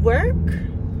get to work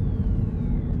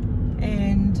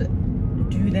and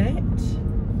do that.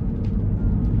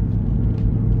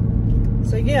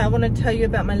 So yeah, I want to tell you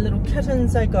about my little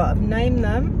kittens I got. I've named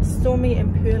them Stormy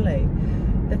and Pearly.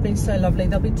 They've been so lovely.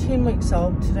 They'll be 10 weeks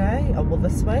old today, or well,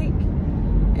 this week.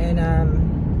 And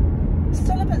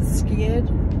still a bit scared.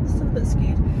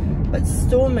 But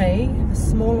Stormy, the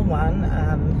smaller one,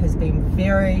 has been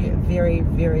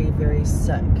very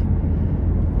sick.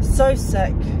 So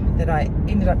sick that I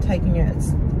ended up taking her.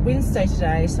 It's Wednesday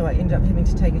today, so I ended up having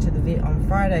to take her to the vet on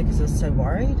Friday because I was so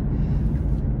worried.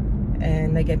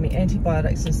 and they gave me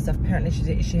antibiotics and stuff. Apparently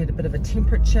she had a bit of a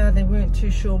temperature. They weren't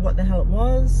too sure what the hell it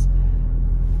was.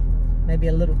 Maybe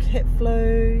a little cat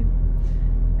flu.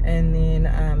 And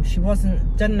then she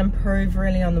didn't improve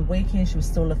really on the weekend. She was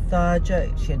still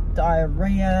lethargic. She had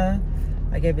diarrhea.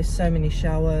 I gave her so many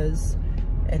showers,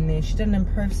 and then she didn't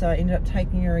improve, so I ended up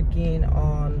taking her again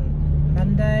on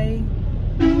Monday.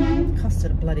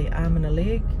 Costed a bloody arm and a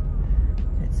leg.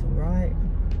 That's all right.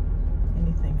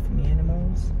 Anything from the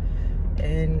animals.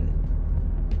 And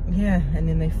yeah, and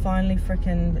then they finally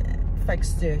freaking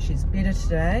fixed her. She's better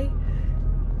today.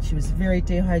 She was very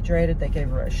dehydrated. They gave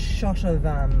her a shot of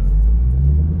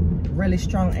really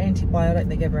strong antibiotic.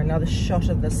 They gave her another shot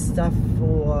of this stuff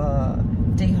for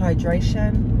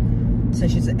dehydration. So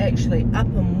she's actually up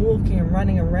and walking and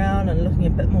running around and looking a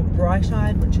bit more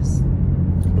bright-eyed, which is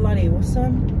bloody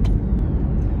awesome.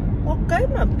 Okay,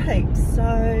 my peeps. So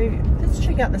let's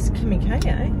check out this Kimmy K,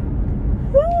 eh?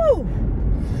 Woo!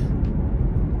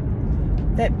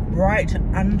 That bright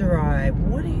under eye.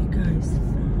 What do you guys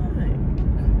think?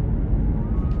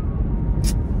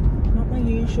 Not my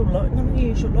usual look,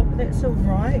 but that's all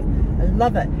right. I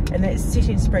love it. And that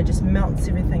setting spray just melts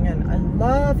everything in. I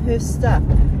love her stuff.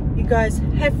 You guys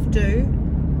have to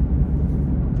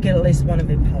get at least one of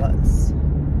her palettes.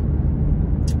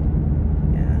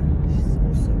 Yeah, she's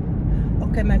awesome.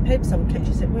 Okay, my peeps, I will catch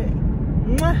you at work.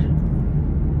 Mwah!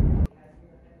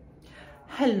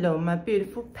 Hello, my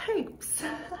beautiful peeps.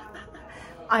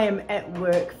 I am at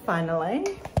work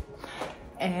finally.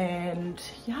 And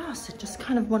yeah, so just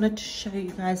kind of wanted to show you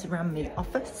guys around my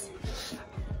office.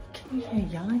 Can you hear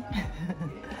yelling?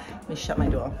 Let me shut my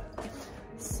door.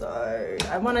 So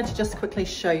I wanted to just quickly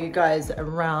show you guys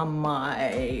around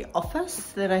my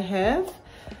office that I have.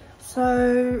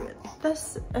 So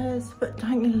this is, but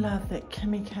don't you love that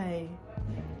Kimmy K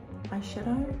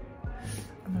eyeshadow?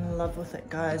 I'm in love with it,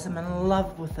 guys. I'm in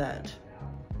love with it.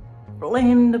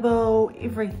 Blendable,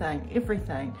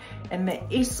 everything. And the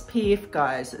SPF,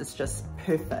 guys, is just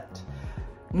perfect.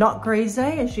 Not greasy,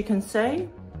 as you can see.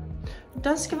 It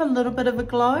does give a little bit of a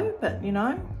glow, but you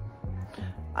know,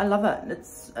 I love it.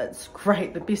 It's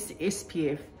great, the best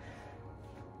SPF.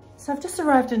 So I've just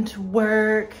arrived into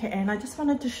work, and I just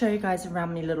wanted to show you guys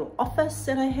around my little office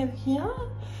that I have here.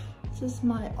 This is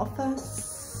my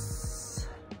office.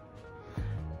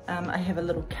 I have a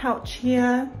little couch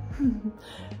here.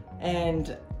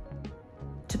 And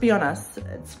to be honest,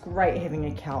 it's great having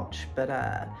a couch, but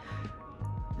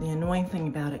the annoying thing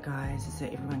about it, guys, is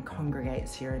that everyone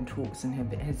congregates here and talks and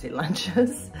has their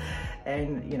lunches.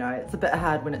 And you know, it's a bit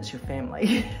hard when it's your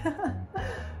family,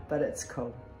 but it's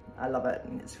cool. I love it.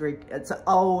 And it's an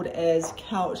old as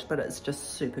couch, but it's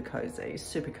just super cozy,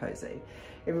 super cozy.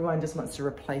 Everyone just wants to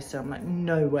replace it. I'm like,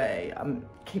 no way, I'm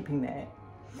keeping that.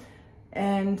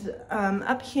 And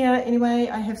up here, anyway,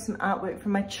 I have some artwork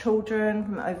from my children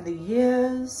from over the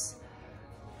years.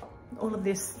 All of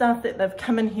their stuff that they've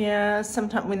come in here.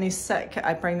 Sometimes when they're sick,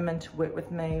 I bring them in to work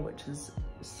with me, which is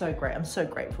so great. I'm so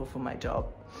grateful for my job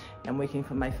and working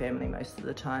for my family most of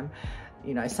the time.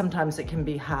 You know, sometimes it can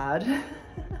be hard,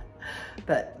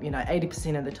 but you know,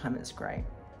 80% of the time it's great.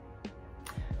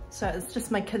 So it's just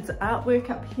my kids' artwork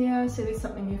up here. So there's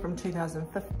something here from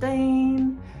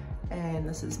 2015. And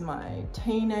this is my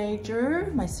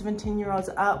teenager, my 17-year-old's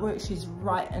artwork. She's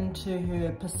right into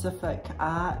her Pacific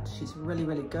art. She's really,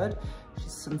 really good.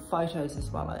 She's some photos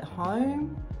as well at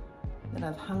home that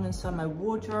I've hung inside my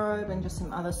wardrobe, and just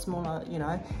some other smaller, you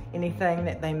know, anything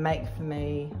that they make for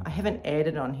me. I haven't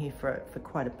added on here for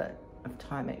quite a bit of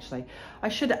time, actually. I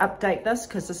should update this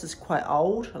because this is quite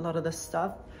old, a lot of this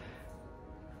stuff.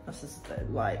 This is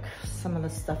like, some of the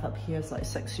stuff up here is like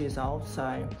 6 years old,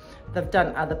 so they've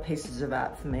done other pieces of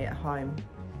art for me at home,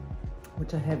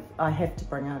 which I have to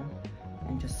bring in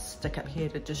and just stick up here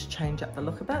to just change up the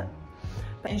look a bit.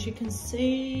 But as you can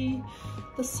see,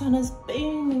 the sun is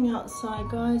beaming outside,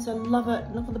 guys. I love it.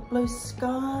 Look at the blue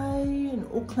sky in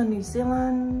Auckland, New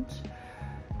Zealand.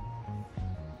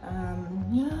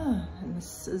 Yeah, and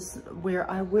this is where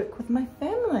I work with my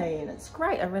family, and it's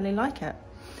great. I really like it.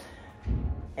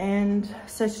 And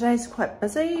so today's quite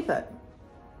busy, but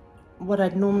what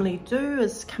I'd normally do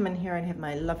is come in here and have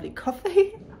my lovely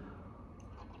coffee.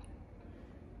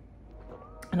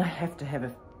 And I have to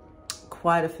have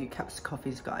quite a few cups of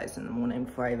coffees, guys, in the morning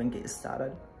before I even get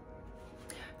started.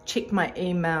 Check my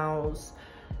emails,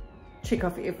 check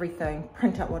off everything,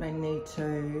 print out what I need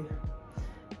to.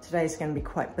 Today's going to be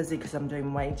quite busy because I'm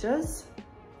doing wages.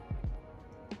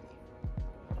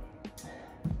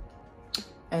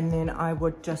 And then I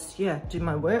would just, yeah, do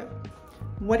my work.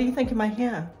 What do you think of my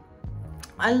hair?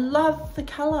 I love the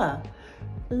color.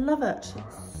 Love it.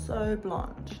 It's so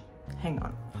blonde. hang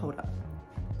on, hold up.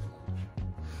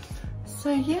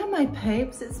 So yeah, my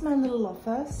peeps, it's my little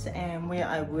office and where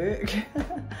I work.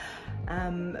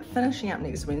 Finishing up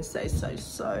next Wednesday,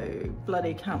 so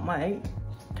bloody can't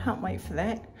wait for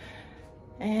that.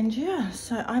 And yeah,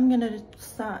 so I'm gonna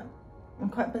start, I'm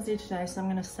quite busy today, so I'm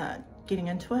gonna start getting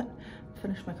into it,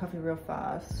 finish my coffee real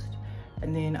fast,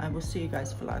 and then I will see you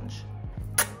guys for lunch.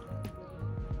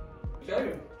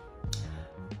 Joe.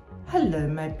 Hello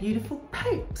my beautiful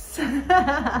peeps.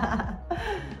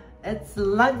 It's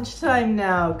lunchtime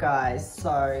now, guys,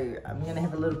 so I'm gonna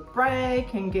have a little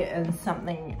break and get in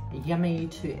something yummy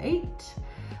to eat.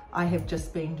 I have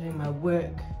just been doing my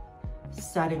work,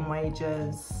 starting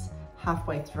wages,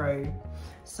 halfway through.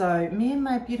 So me and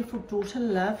my beautiful daughter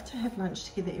love to have lunch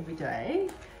together every day,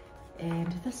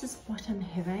 and this is what I'm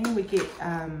having. We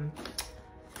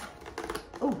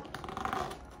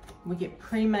get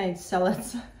pre-made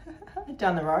salads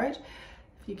down the road.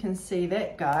 If you can see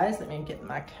that, guys, let me get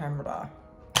my camera.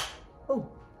 Oh,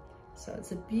 so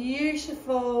it's a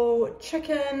beautiful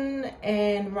chicken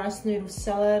and rice noodle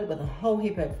salad with a whole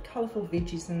heap of colourful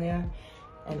veggies in there,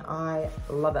 and I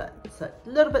love it. It's a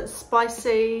little bit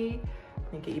spicy.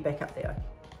 Let me get you back up there.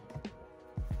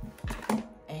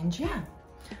 And yeah,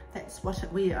 that's what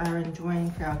we are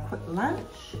enjoying for our quick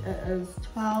lunch. It is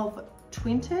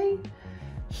 12:20.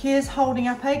 Hair's holding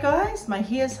up, hey guys? My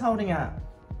hair's holding up.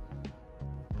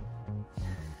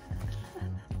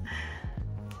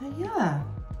 So yeah,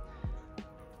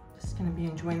 just gonna be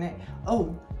enjoying that.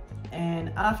 Oh,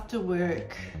 and after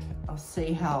work, I'll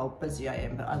see how busy I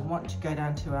am, but I want to go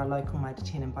down to our local Mitre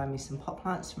 10 and buy me some pot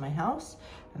plants for my house.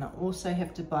 And I also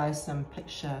have to buy some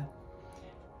picture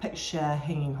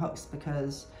hanging hooks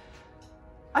because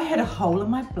I had a hole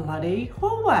in my bloody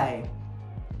hallway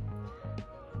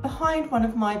behind one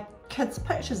of my kids'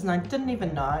 pictures, and I didn't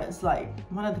even know. It's like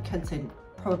one of the kids had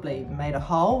probably made a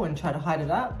hole and tried to hide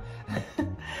it up.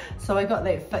 So I got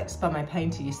that fixed by my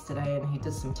painter yesterday, and he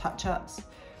did some touch-ups.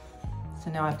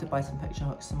 So now I have to buy some picture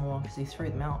hooks some more because he threw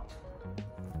them out.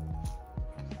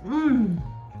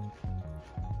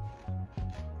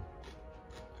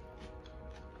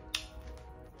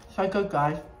 So good,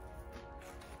 guys.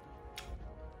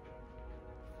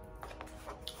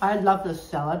 I love this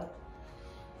salad.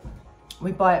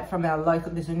 We buy it from our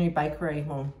local, there's a new bakery,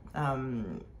 well,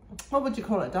 what would you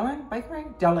call it, darling? Bakery?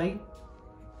 Deli?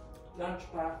 Lunch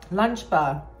bar. Lunch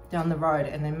bar down the road,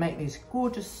 and they make these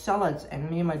gorgeous salads, and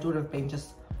me and my daughter have been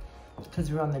just,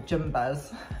 because we're on the gym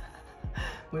buzz,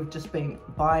 we've just been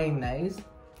buying these.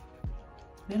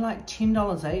 They're like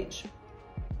 $10 each,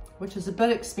 which is a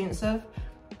bit expensive,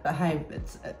 but hey,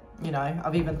 it's, you know,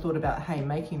 I've even thought about, hey,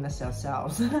 making this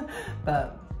ourselves,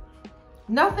 but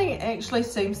nothing actually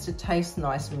seems to taste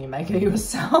nice when you make it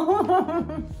yourself.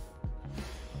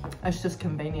 It's just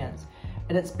convenience.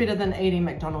 And it's better than eating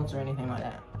McDonald's or anything like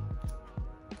that.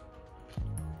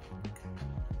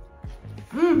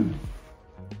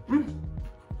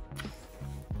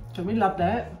 So we love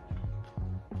that.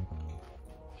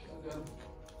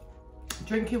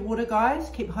 Drink your water, guys.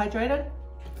 Keep hydrated.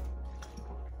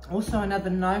 Also, another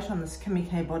note on this Kimmy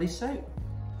K bodysuit.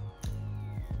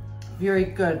 Very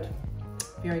good.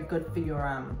 Very good for your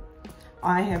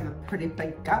I have a pretty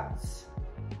big guts.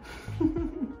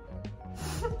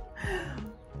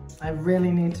 I really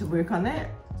need to work on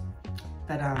that,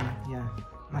 but yeah,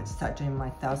 might start doing my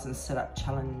 1,000 sit-up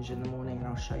challenge in the morning, and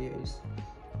I'll show you.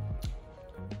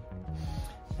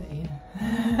 But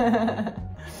yeah,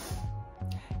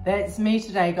 that's me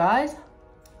today, guys.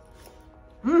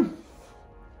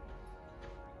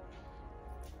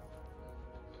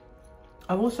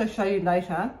 I'll also show you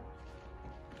later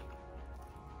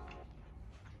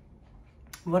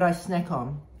what I snack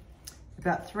on.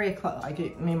 About 3 o'clock,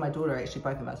 me and my daughter, actually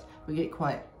both of us, we get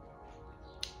quite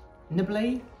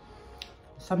nibbly.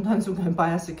 Sometimes we'll go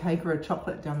buy us a cake or a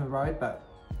chocolate down the road, but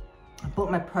I bought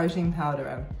my protein powder,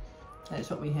 and that's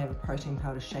what we have, a protein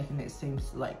powder shake, and that seems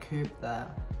to like curb the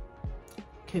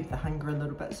hunger a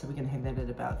little bit, so we're gonna have that at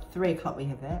about 3 o'clock, we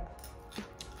have that.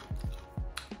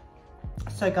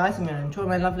 So guys, I'm gonna enjoy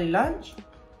my lovely lunch,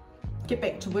 get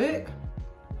back to work,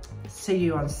 see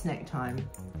you on snack time.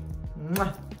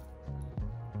 Mwah.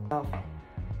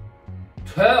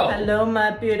 12. Hello,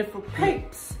 my beautiful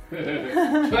peeps.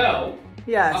 12?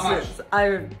 Yes, how much? It's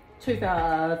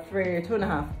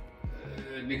 2.5.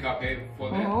 Nika paid for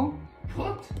that?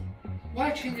 What?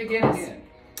 Why change again?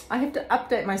 I have to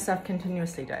update myself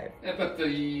continuously, Dave. Yeah, but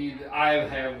I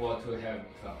have what to have.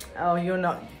 Oh, you're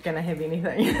not gonna have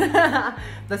anything.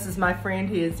 This is my friend,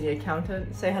 he is the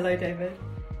accountant. Say hello, David.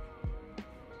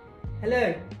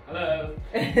 Hello. Hello.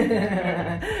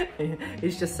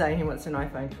 He's just saying he wants an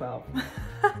iPhone 12.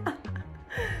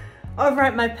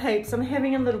 Alright my peeps, I'm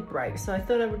having a little break, so I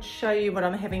thought I would show you what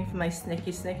I'm having for my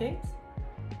snackies.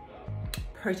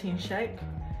 Protein shake,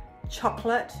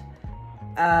 chocolate,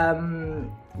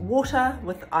 water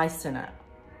with ice in it.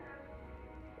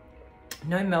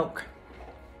 No milk,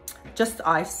 just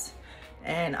ice.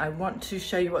 And I want to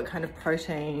show you what kind of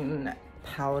protein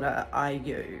powder I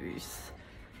use.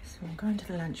 So I'm going to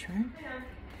the lunchroom.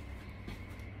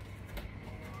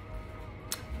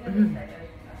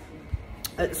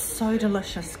 It's so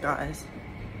delicious, guys.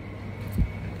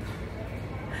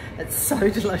 It's so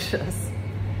delicious.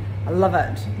 I love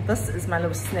it. This is my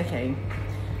little snacky.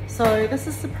 So this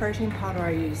is the protein powder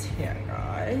I use here,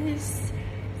 guys.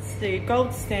 It's the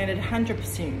gold standard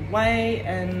 100% whey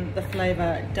and the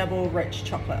flavor double rich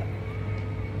chocolate.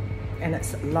 And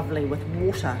it's lovely with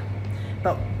water.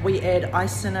 But we add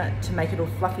ice in it to make it all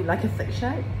fluffy like a thick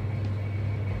shake.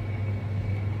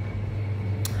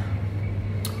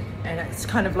 And it's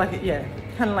kind of like,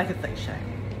 kind of like a thick shake.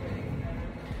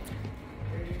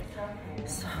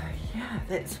 So yeah,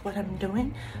 that's what I'm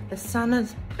doing. The sun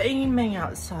is beaming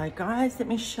outside, guys. Let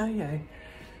me show you.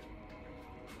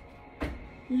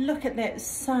 Look at that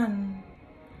sun.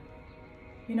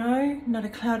 You know, not a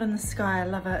cloud in the sky. I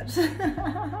love it.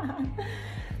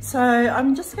 So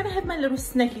I'm just gonna have my little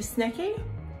snacky.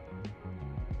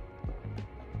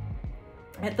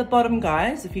 At the bottom,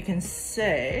 guys, if you can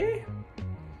see,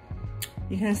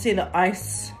 the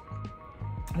ice.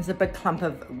 There's a big clump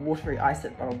of watery ice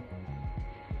at the bottom.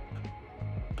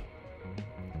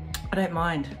 I don't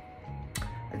mind.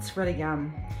 It's really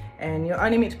yum. And you're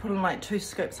only meant to put in like 2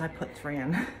 scoops. I put 3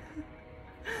 in.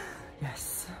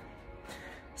 Yes.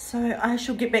 So I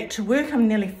shall get back to work. I'm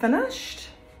nearly finished.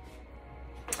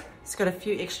 It's got a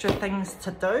few extra things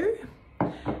to do.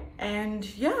 And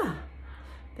yeah,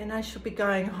 then I shall be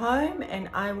going home and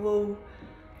I will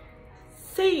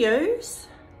see yous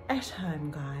at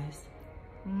home, guys.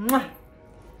 Mwah.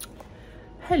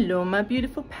 Hello, my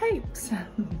beautiful peeps.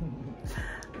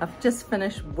 I've just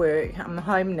finished work. I'm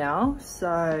home now,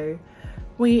 so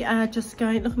we are just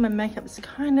going. Look at my makeup. It's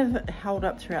kind of held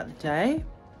up throughout the day.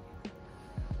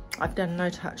 I've done no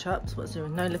touch-ups whatsoever,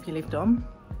 no lippy left on.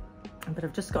 But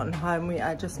I've just gotten home. We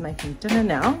are just making dinner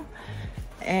now.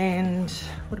 And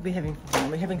what are we having for dinner?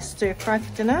 We're having stir fry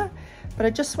for dinner. But I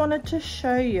just wanted to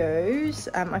show you,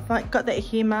 I got that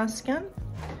hair mask in.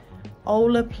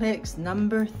 Olaplex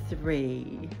number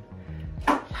 3.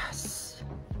 Yes.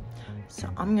 So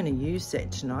I'm going to use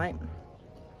that tonight.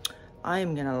 I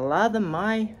am going to lather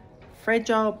my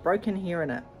fragile broken hair in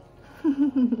it.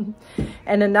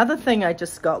 And another thing I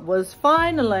just got was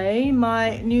finally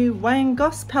my new Wayne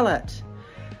Goss palette.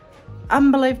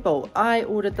 Unbelievable. I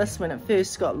ordered this when it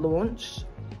first got launched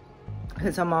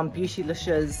because I'm on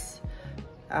Beautylicious.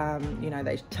 You know,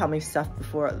 they tell me stuff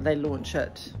before they launch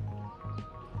it.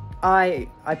 I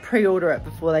pre-order it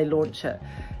before they launch it.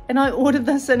 And I ordered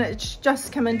this and it's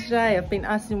just come in today. I've been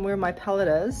asking where my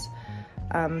palette is.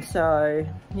 So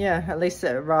yeah, at least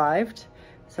it arrived.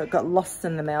 So it got lost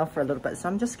in the mail for a little bit. So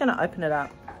I'm just gonna open it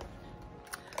up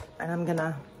and I'm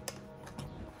gonna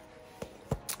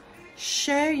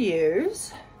show you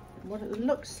what it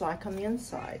looks like on the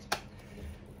inside.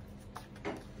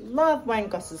 Love Wayne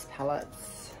Goss's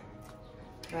palettes.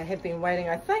 I have been waiting,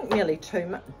 I think, nearly 2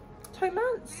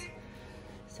 months.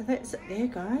 So that's it there,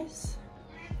 guys.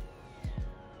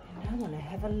 And I want to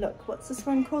have a look. What's this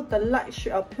one called? The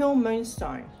Luxury Pearl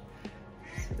Moonstone.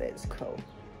 So that's cool.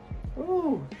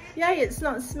 Ooh, yay, it's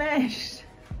not smashed.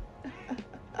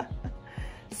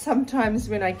 Sometimes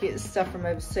when I get stuff from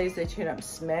overseas, they turn up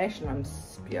smashed and I'm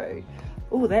spewed.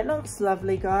 Oh, that looks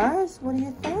lovely, guys. What do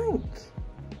you think?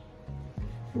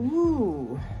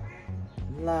 Ooh,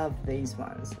 love these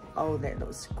ones. Oh, that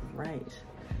looks great.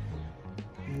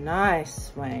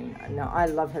 Nice, Wayne. No, I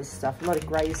love his stuff. A lot of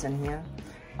greys in here.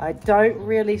 I don't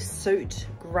really suit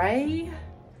grey,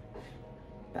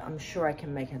 but I'm sure I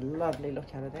can make a lovely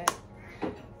look out of that.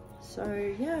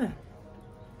 So yeah.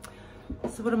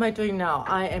 So what am I doing now?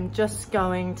 I am just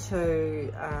going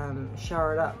to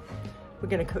shower it up. We're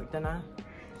going to cook dinner.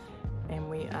 And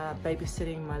we are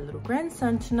babysitting my little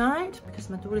grandson tonight because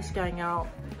my daughter's going out.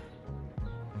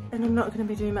 And I'm not going to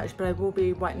be doing much, but I will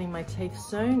be whitening my teeth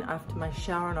soon after my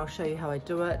shower, and I'll show you how I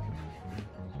do it.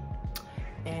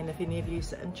 And if any of you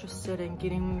are interested in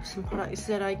getting some products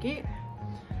that I get,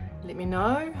 let me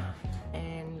know.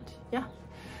 And yeah,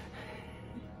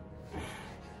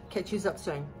 catch you up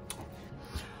soon.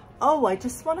 Oh, I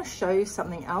just want to show you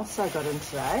something else I got in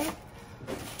today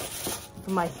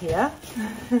for my hair.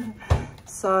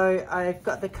 So I've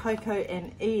got the Cocoa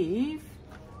and Eve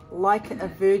Like a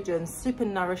Virgin Super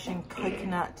Nourishing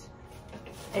Coconut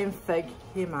and Fig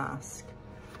Hair Mask.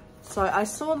 So I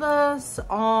saw this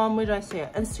on, where did I see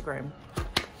it? Instagram.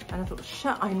 And I thought,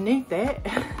 shit, I need that.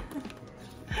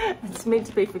 It's meant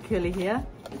to be for curly hair.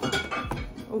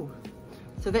 Oh,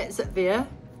 so that's it there.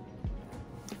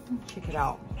 Check it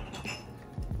out.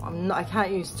 I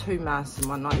can't use 2 masks in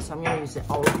one night, so I'm going to use the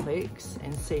Olaplex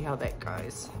and see how that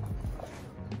goes.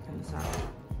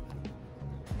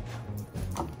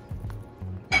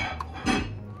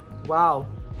 Wow.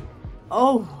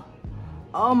 Oh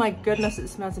my goodness, it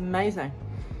smells amazing.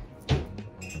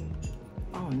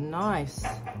 Oh, nice.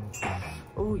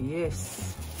 Oh,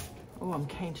 yes. Oh, I'm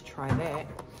keen to try that.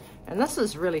 And this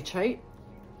is really cheap.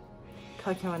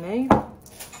 Cocoa and Eve.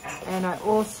 And I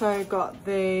also got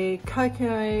the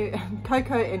Cocoa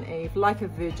and Eve Like a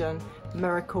Virgin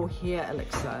Miracle Hair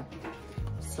Elixir.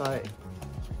 So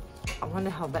I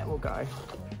wonder how that will go.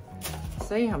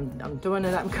 See, I'm doing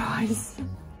it up, guys.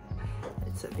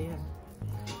 It's it there.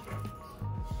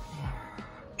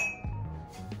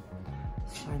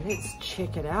 So let's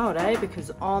check it out,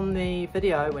 because on the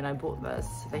video when I bought this,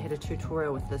 they had a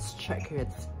tutorial with this chick who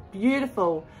had this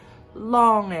beautiful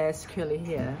long ass curly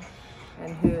hair,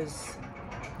 and hers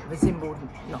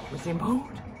not resembled,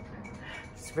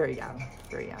 it's very young,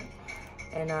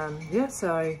 and yeah,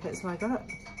 so that's why I got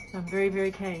it. So I'm very,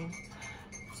 very keen.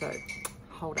 So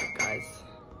hold up, guys.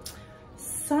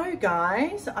 So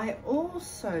guys, I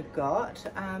also got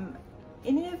have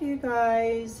any of you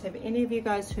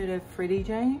guys heard of Freddie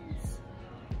James?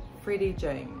 Freddie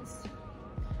James.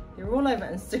 They're all over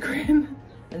Instagram.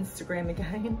 Instagram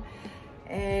again.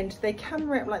 And they come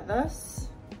wrapped like this.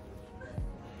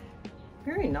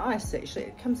 Very nice, actually.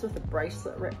 It comes with a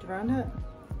bracelet wrapped around it.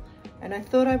 And I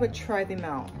thought I would try them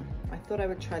out.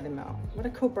 What a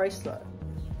cool bracelet.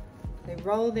 They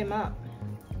roll them up.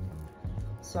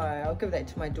 So I'll give that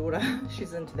to my daughter.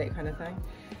 She's into that kind of thing.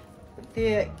 But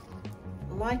they're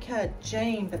like a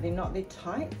jean, but they're not, they're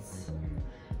tights.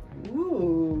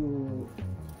 Ooh.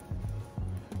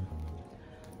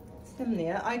 It's them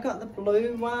there. I got the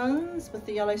blue ones with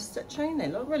the yellow stitching. They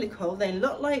look really cool. They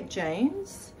look like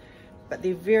jeans, but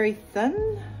they're very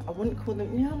thin. I wouldn't call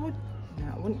them,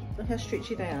 I wouldn't, look how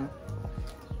stretchy they are.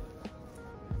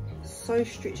 So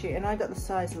stretchy. And I got the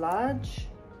size large.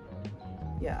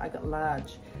 Yeah, I got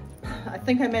large. I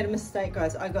think I made a mistake,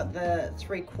 guys. I got the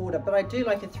 3/4, but I do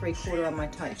like a 3/4 on my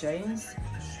tight jeans.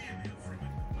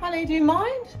 Honey, do you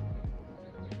mind?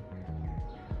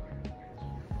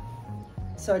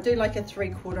 So I do like a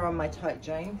 3/4 on my tight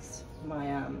jeans.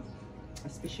 My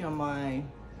especially on my,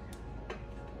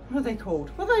 what are they called?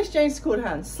 What are those jeans called,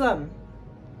 hun? Slim.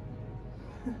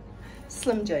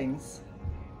 Slim jeans.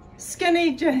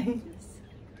 Skinny jeans.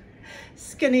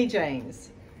 Skinny jeans.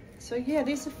 So yeah,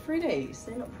 these are Freddies.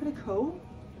 They look pretty cool.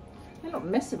 They're not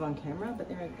massive on camera, but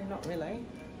they're not really.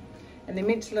 And they're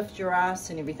meant to lift your ass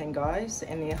and everything, guys.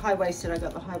 And they're high-waisted. I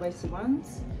got the high-waisted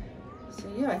ones. So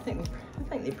yeah, I think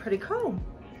they're pretty cool.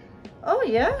 Oh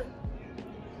yeah.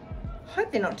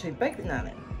 Hope they're not too big. No,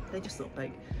 they just look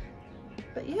big.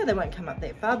 But yeah, they won't come up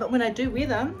that far. But when I do wear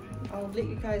them, I'll let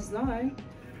you guys know.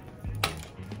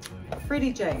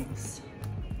 Freddie James.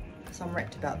 So I'm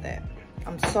wrapped about that.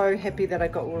 I'm so happy that I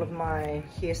got all of my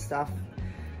hair stuff,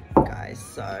 guys.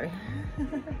 So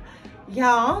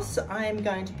yes, I'm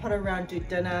going to put around, do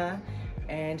dinner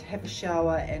and have a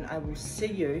shower, and I will see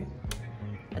you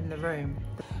in the room.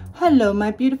 Hello my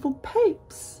beautiful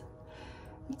peeps,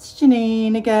 it's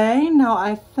Janine again. Now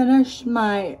I finished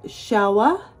my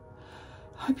shower.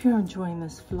 Hope you're enjoying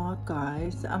this vlog,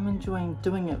 guys. I'm enjoying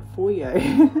doing it for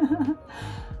you.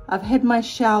 I've had my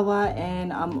shower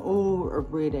and I'm all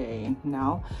ready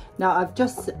now. Now I've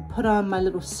just put on my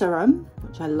little serum,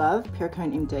 which I love,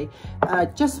 Perricone MD. I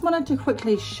just wanted to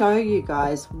quickly show you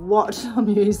guys what I'm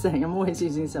using. I'm always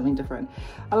using something different.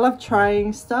 I love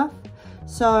trying stuff.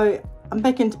 So I'm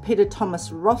back into Peter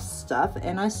Thomas Ross stuff,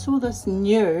 and I saw this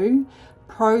new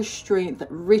Pro Strength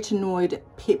Retinoid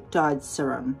Peptide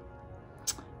Serum.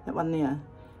 That one there.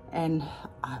 And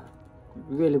I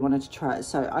really wanted to try it,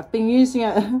 so I've been using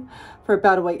it for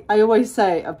about a week. I always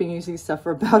say I've been using stuff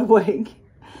for about a week,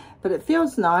 but it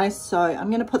feels nice, so I'm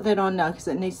going to put that on now because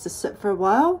it needs to sit for a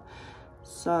while.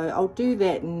 So I'll do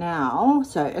that now.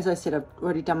 So as I said, I've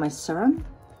already done my serum.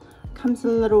 Comes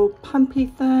in a little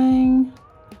pumpy thing.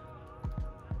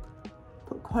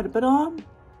 Put quite a bit on.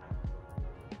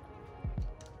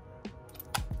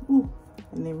 Ooh,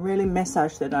 and then really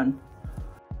massage that in.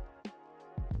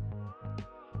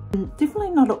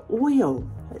 Definitely not an oil.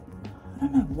 I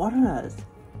don't know what it is.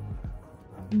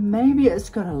 Maybe it's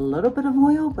got a little bit of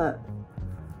oil, but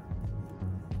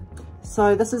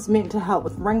so this is meant to help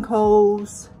with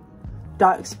wrinkles,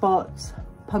 dark spots,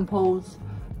 pimples,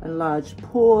 enlarged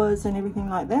pores and everything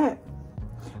like that.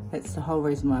 That's the whole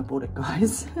reason why I bought it,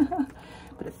 guys.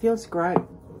 But it feels great.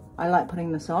 I like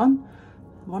putting this on.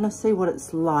 I want to see what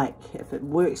it's like, if it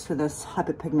works for this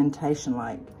hyperpigmentation,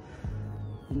 like,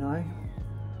 you know.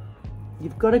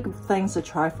 You've got to give things a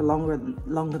try for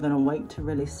longer than a week to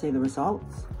really see the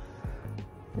results.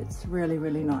 It's really,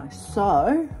 really nice.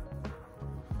 So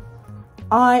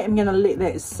I am going to let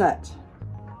that sit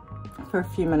for a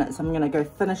few minutes. I'm going to go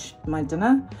finish my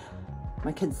dinner,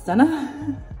 my kids'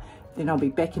 dinner. Then I'll be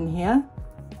back in here.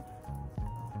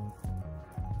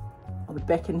 I'll be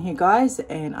back in here, guys,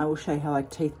 and I will show you how I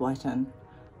teeth whiten.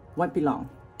 Won't be long.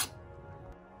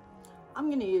 I'm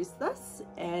going to use this,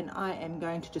 and I am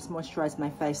going to just moisturize my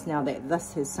face now that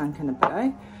this has sunk in a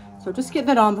bit. So I'll just get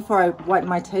that on before I whiten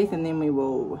my teeth, and then we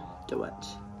will do it.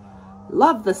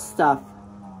 Love this stuff.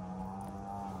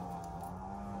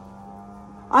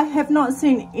 I have not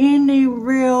seen any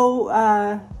real,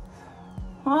 I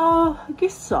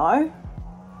guess so.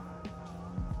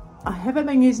 I haven't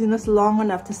been using this long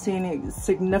enough to see any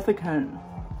significant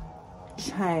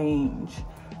change.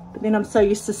 But then I'm so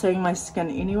used to seeing my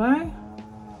skin anyway.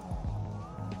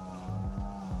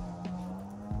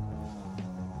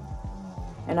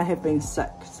 And I have been sick,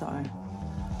 so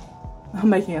I'm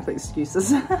making up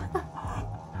excuses.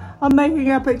 I'm making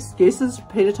up excuses for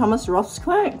Peter Thomas Roth's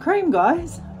cream,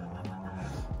 guys.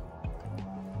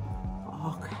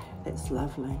 Okay, that's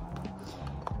lovely.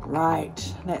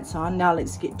 Right, that's on. Now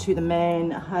let's get to the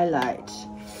main highlight.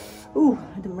 Ooh,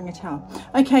 I didn't bring a towel.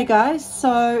 Okay, guys,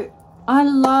 so I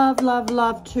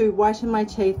love to whiten my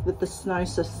teeth with the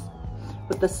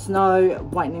snow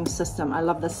whitening system. I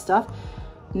love this stuff.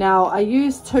 Now I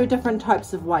use two different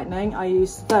types of whitening. I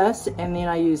use this, and then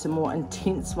I use a more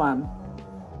intense one.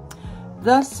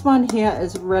 This one here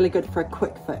is really good for a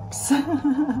quick fix.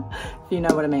 If you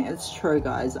know what I mean. It's true,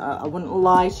 guys. I wouldn't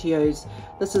lie to you.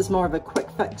 This is more of a quick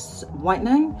fix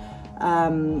whitening.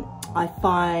 I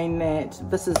find that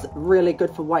this is really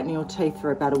good for whitening your teeth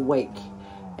for about a week,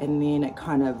 and then it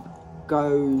kind of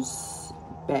goes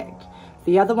back.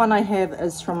 The other one I have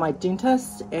is from my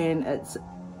dentist, and it's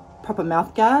proper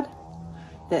mouth guard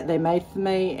that they made for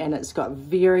me, and it's got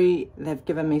they've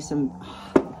given me some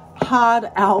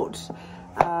hard out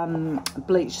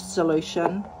bleach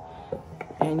solution,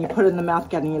 and you put it in the mouth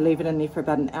guard and you leave it in there for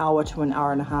about an hour to an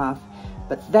hour and a half.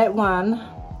 But that one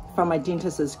from my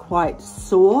dentist is quite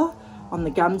sore on the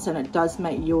gums, and it does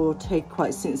make your teeth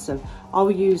quite sensitive.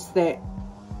 I'll use that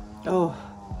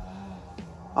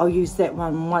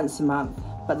one once a month,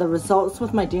 but the results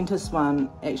with my dentist one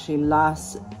actually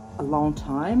last a long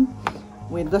time,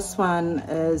 where this one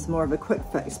is more of a quick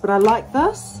fix. But I like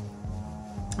this.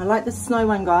 I like the snow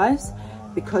one, guys,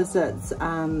 because it's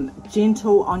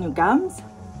gentle on your gums,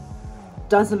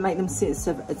 doesn't make them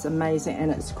sensitive. It's amazing,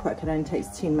 and it's quick. It only takes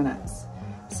 10 minutes.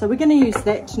 So we're going to use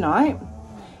that tonight,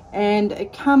 and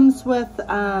it comes with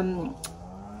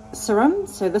Serum.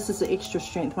 So this is the extra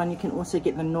strength one. You can also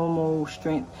get the normal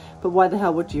strength, but why the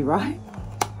hell would you, right?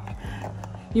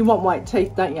 You want white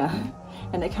teeth, don't you?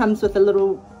 And it comes with a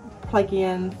little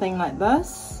plug-in thing like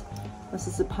this. This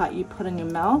is the part you put in your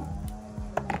mouth,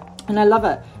 and I love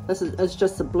it. This is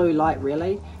just a blue light,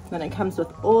 really. Then it comes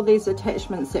with all these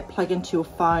attachments that plug into your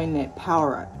phone that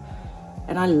power it.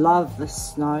 And I love the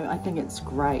snow. I think it's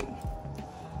great.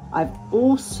 I've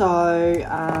also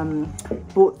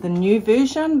bought the new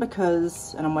version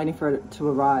because, and I'm waiting for it to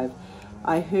arrive.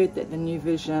 I heard that the new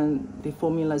version, the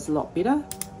formula is a lot better,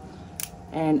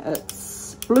 and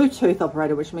it's Bluetooth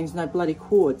operated, which means no bloody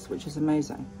cords, which is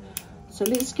amazing. So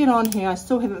let's get on here. I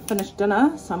still haven't finished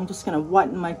dinner, so I'm just going to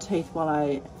whiten my teeth while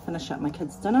I finish up my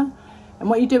kids' dinner. And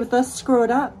what you do with this, screw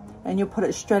it up, and you'll put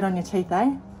it straight on your teeth,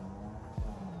 eh?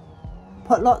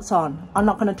 Put lots on. I'm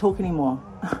not going to talk anymore.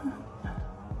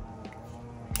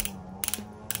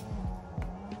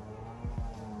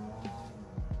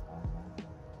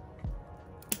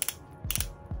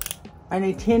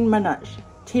 Only 10 minutes.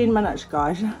 10 minutes,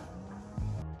 guys.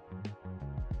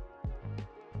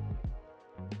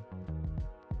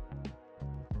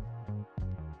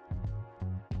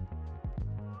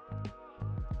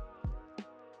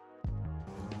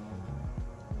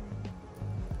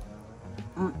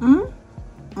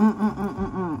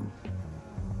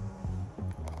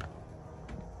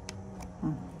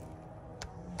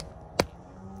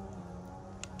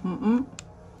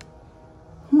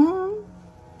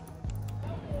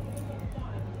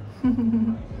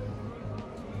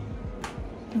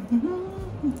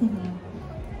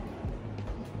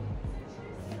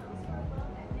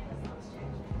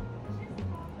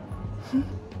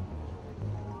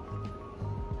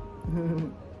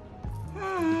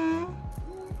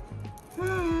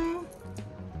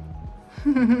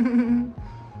 Hello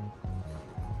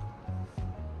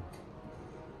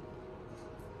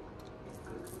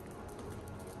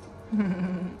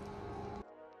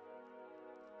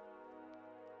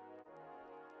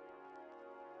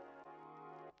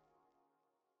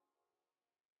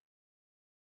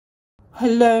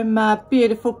my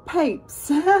beautiful peeps.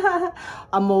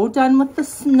 I'm all done with the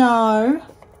snow.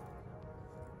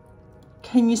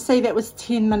 Can you see that was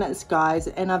 10 minutes guys,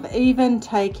 and I've even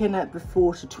taken it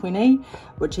before to 20,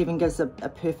 which even gives a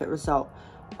perfect result.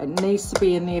 It needs to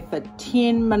be in there for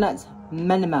 10 minutes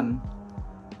minimum.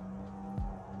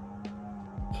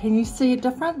 Can you see a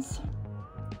difference?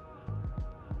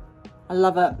 I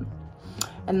love it.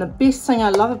 And the best thing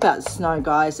I love about snow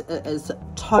guys, it is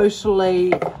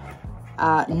totally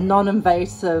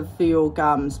non-invasive for your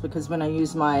gums, because when I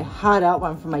use my hard out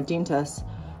one from my dentist,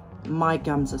 my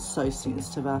gums are so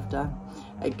sensitive after.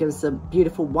 It gives a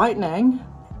beautiful whitening,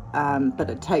 but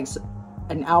it takes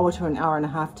an hour to an hour and a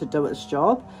half to do its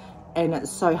job, and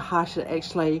it's so harsh that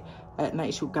actually it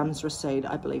makes your gums recede.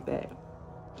 I believe that.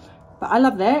 But I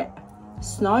love that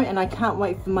snow, and I can't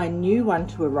wait for my new one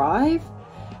to arrive.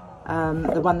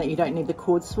 The one that you don't need the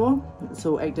cords for. It's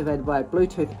all activated by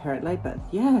Bluetooth apparently, but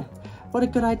yeah, what a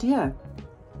good idea.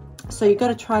 So you got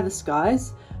to try this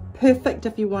guys. Perfect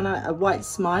if you want a white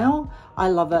smile. I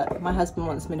love it. My husband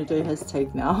wants me to do his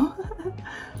teeth now.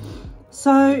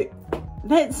 So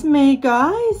that's me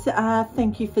guys.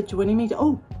 Thank you for joining me.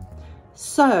 Oh,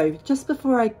 so just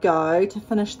before I go to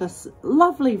finish this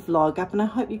lovely vlog up, and I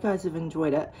hope you guys have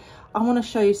enjoyed it, I want to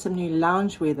show you some new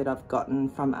loungewear that I've gotten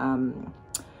from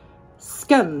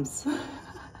Skims.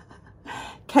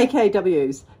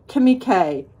 KKW's Kimmy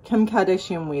K, Kim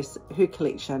Kardashian West, her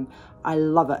collection. I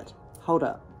love it. Hold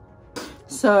up.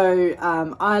 So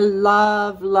I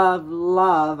love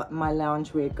my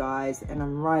loungewear guys, and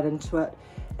I'm right into it.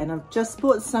 And I've just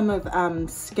bought some of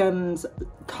Skims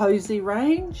cozy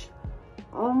range.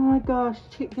 Oh my gosh,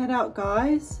 check that out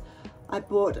guys. I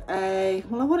bought a,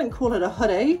 well I wouldn't call it a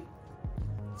hoodie,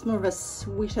 it's more of a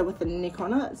sweater with a neck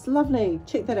on it. It's lovely.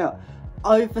 Check that out.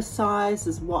 Oversized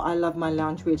is what I love my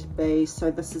loungewear to be.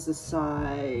 So this is a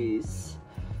size,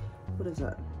 what is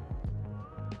it?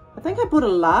 I think I bought a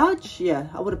large. Yeah,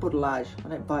 I would have bought a large. I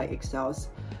don't buy XLs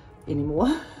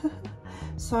anymore.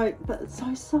 So, but it's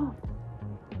so soft.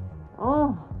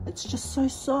 Oh, it's just so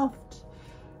soft.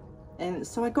 And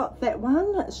so I got that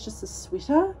one. It's just a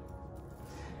sweater.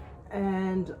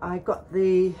 And I got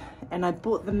and I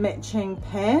bought the matching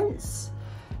pants.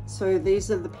 So these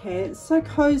are the pants, so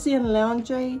cozy and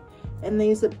loungy, and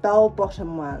these are bell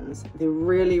bottom ones. They're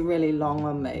really long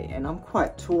on me, and I'm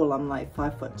quite tall. I'm like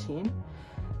 5'10".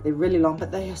 They're really long,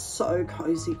 but they are so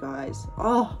cozy guys.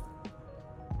 Oh,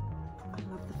 I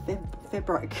love the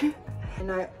fabric.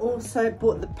 And I also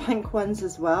bought the pink ones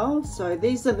as well. So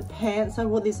these are the pants. I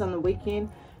wore these on the weekend.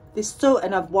 They're still,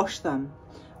 and I've washed them.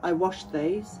 I washed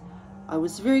these. I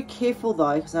was very careful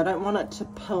though, because I don't want it to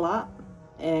pull up.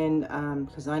 And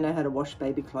because I know how to wash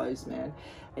baby clothes, man.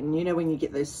 And you know when you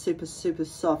get those super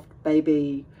soft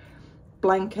baby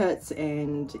blankets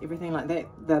and everything like that,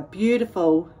 they're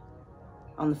beautiful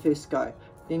on the first go.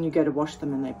 Then you go to wash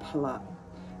them and they pull up.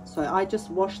 So I just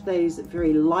washed these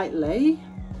very lightly.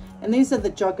 And these are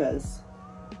the joggers.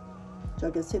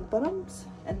 Joggers at the bottoms.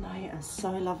 And they are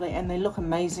so lovely, and they look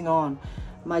amazing on.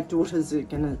 My daughters are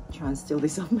gonna try and steal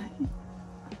these on me.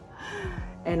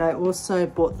 And I also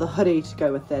bought the hoodie to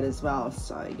go with that as well.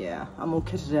 So yeah, I'm all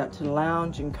kitted out to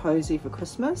lounge and cozy for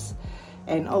Christmas.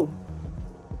 And oh,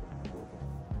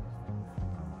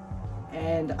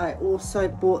 and I also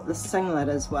bought the singlet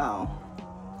as well.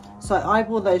 So I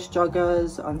wore those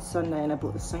joggers on Sunday and I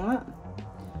bought the singlet.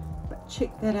 But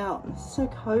check that out, it's so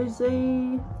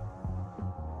cozy.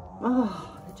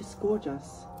 Oh, they're just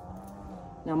gorgeous.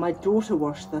 Now my daughter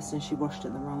washed this and she washed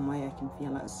it the wrong way, I can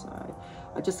feel it, so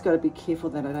I just got to be careful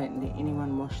that I don't let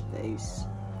anyone wash these.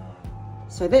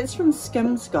 So that's from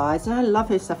Skims guys, and I love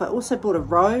her stuff. I also bought a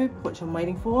robe, which I'm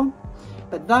waiting for,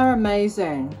 but they're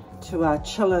amazing to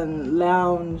chill and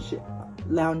lounge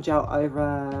out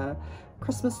over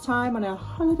Christmas time on our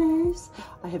holidays.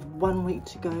 I have 1 week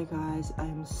to go guys. I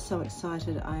am so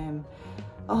excited.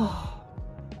 Oh,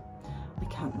 I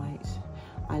can't wait.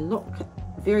 I look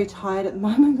very tired at the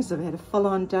moment because I've had a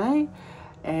full-on day.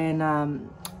 And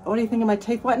what do you think of my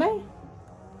teeth whitening?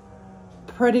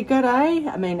 Pretty good, eh?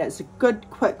 I mean, it's a good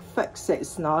quick fix, that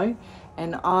snow,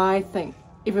 and I think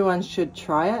everyone should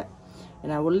try it.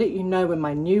 And I will let you know when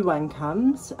my new one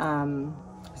comes,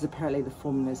 because apparently the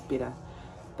formula is better.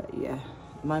 But yeah,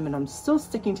 at the moment I'm still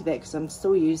sticking to that because I'm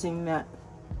still using that.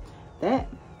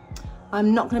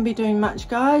 I'm not going to be doing much,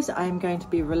 guys. I'm going to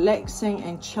be relaxing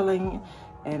and chilling,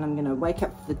 and I'm going to wake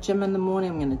up for the gym in the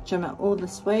morning. I'm going to gym it all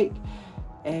this week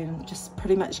and just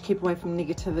pretty much keep away from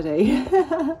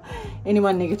negativity.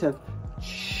 Anyone negative,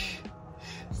 shh,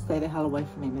 stay the hell away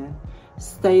from me, man.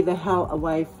 Stay the hell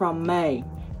away from me.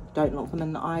 Don't look them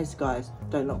in the eyes, guys.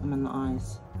 Don't look them in the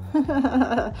eyes.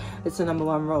 It's the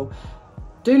 #1 rule.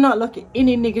 Do not look at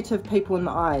any negative people in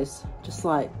the eyes. Just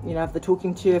like, you know, if they're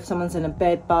talking to you, if someone's in a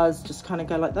bad buzz, just kind of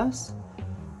go like this.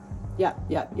 Yep,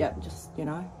 yep, yep. Just, you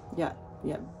know, yep,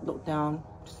 yep. Look down.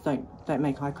 Just don't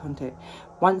make eye contact.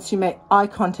 Once you make eye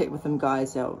contact with them,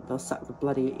 guys, they'll suck the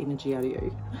bloody energy out of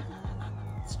you.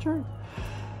 It's true.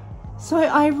 So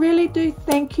I really do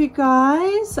thank you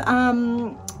guys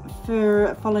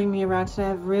for following me around today.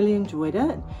 I've really enjoyed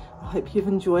it. I hope you've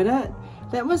enjoyed it.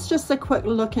 That was just a quick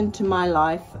look into my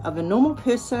life of a normal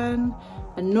person,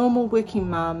 a normal working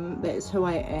mum. That's who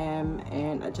I am,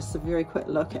 and just a very quick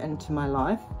look into my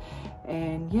life.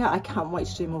 And yeah, I can't wait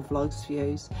to do more vlogs for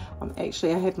you.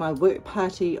 I have my work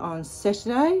party on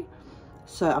Saturday,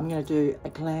 so I'm going to do a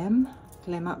glam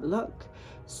up look.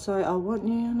 So I want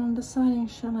you, and I'm deciding,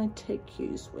 shall I take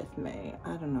yous with me?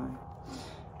 I don't know.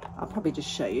 I'll probably just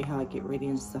show you how I get ready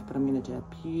and stuff, but I'm going to do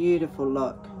a beautiful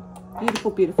look.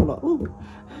 Beautiful look. Ooh.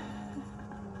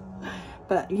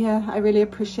 But yeah, I really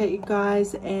appreciate you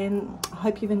guys, and I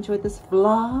hope you've enjoyed this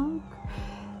vlog.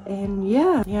 And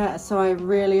yeah, so I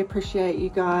really appreciate you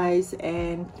guys,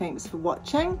 and thanks for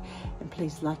watching, and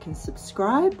please like and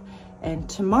subscribe. And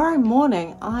tomorrow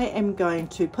morning I am going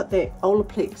to put that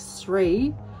Olaplex 3,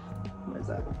 what is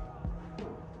that?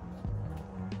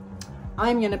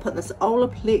 I'm going to put this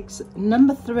Olaplex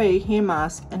 #3 hair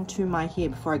mask into my hair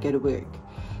before I go to work,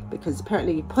 because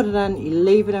apparently you put it in, you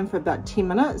leave it in for about 10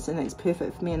 minutes, and that's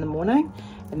perfect for me in the morning,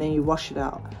 and then you wash it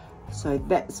out. So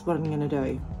that's what I'm going to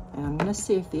do, and I'm going to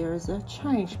see if there is a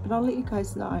change, but I'll let you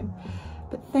guys know.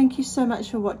 But thank you so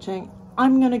much for watching.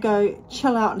 I'm going to go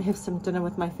chill out and have some dinner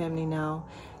with my family now.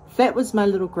 That was my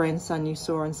little grandson you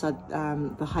saw inside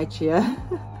the high chair.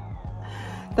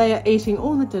 They are eating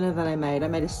all the dinner that I made. I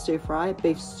made a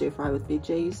beef stir fry with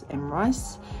veggies and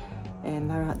rice, and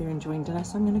they're out there enjoying dinner,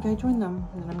 so I'm going to go join them,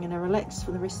 and then I'm going to relax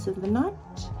for the rest of the night.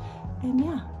 And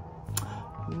yeah,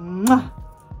 mwah.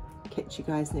 Catch you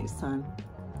guys next time.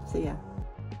 See ya.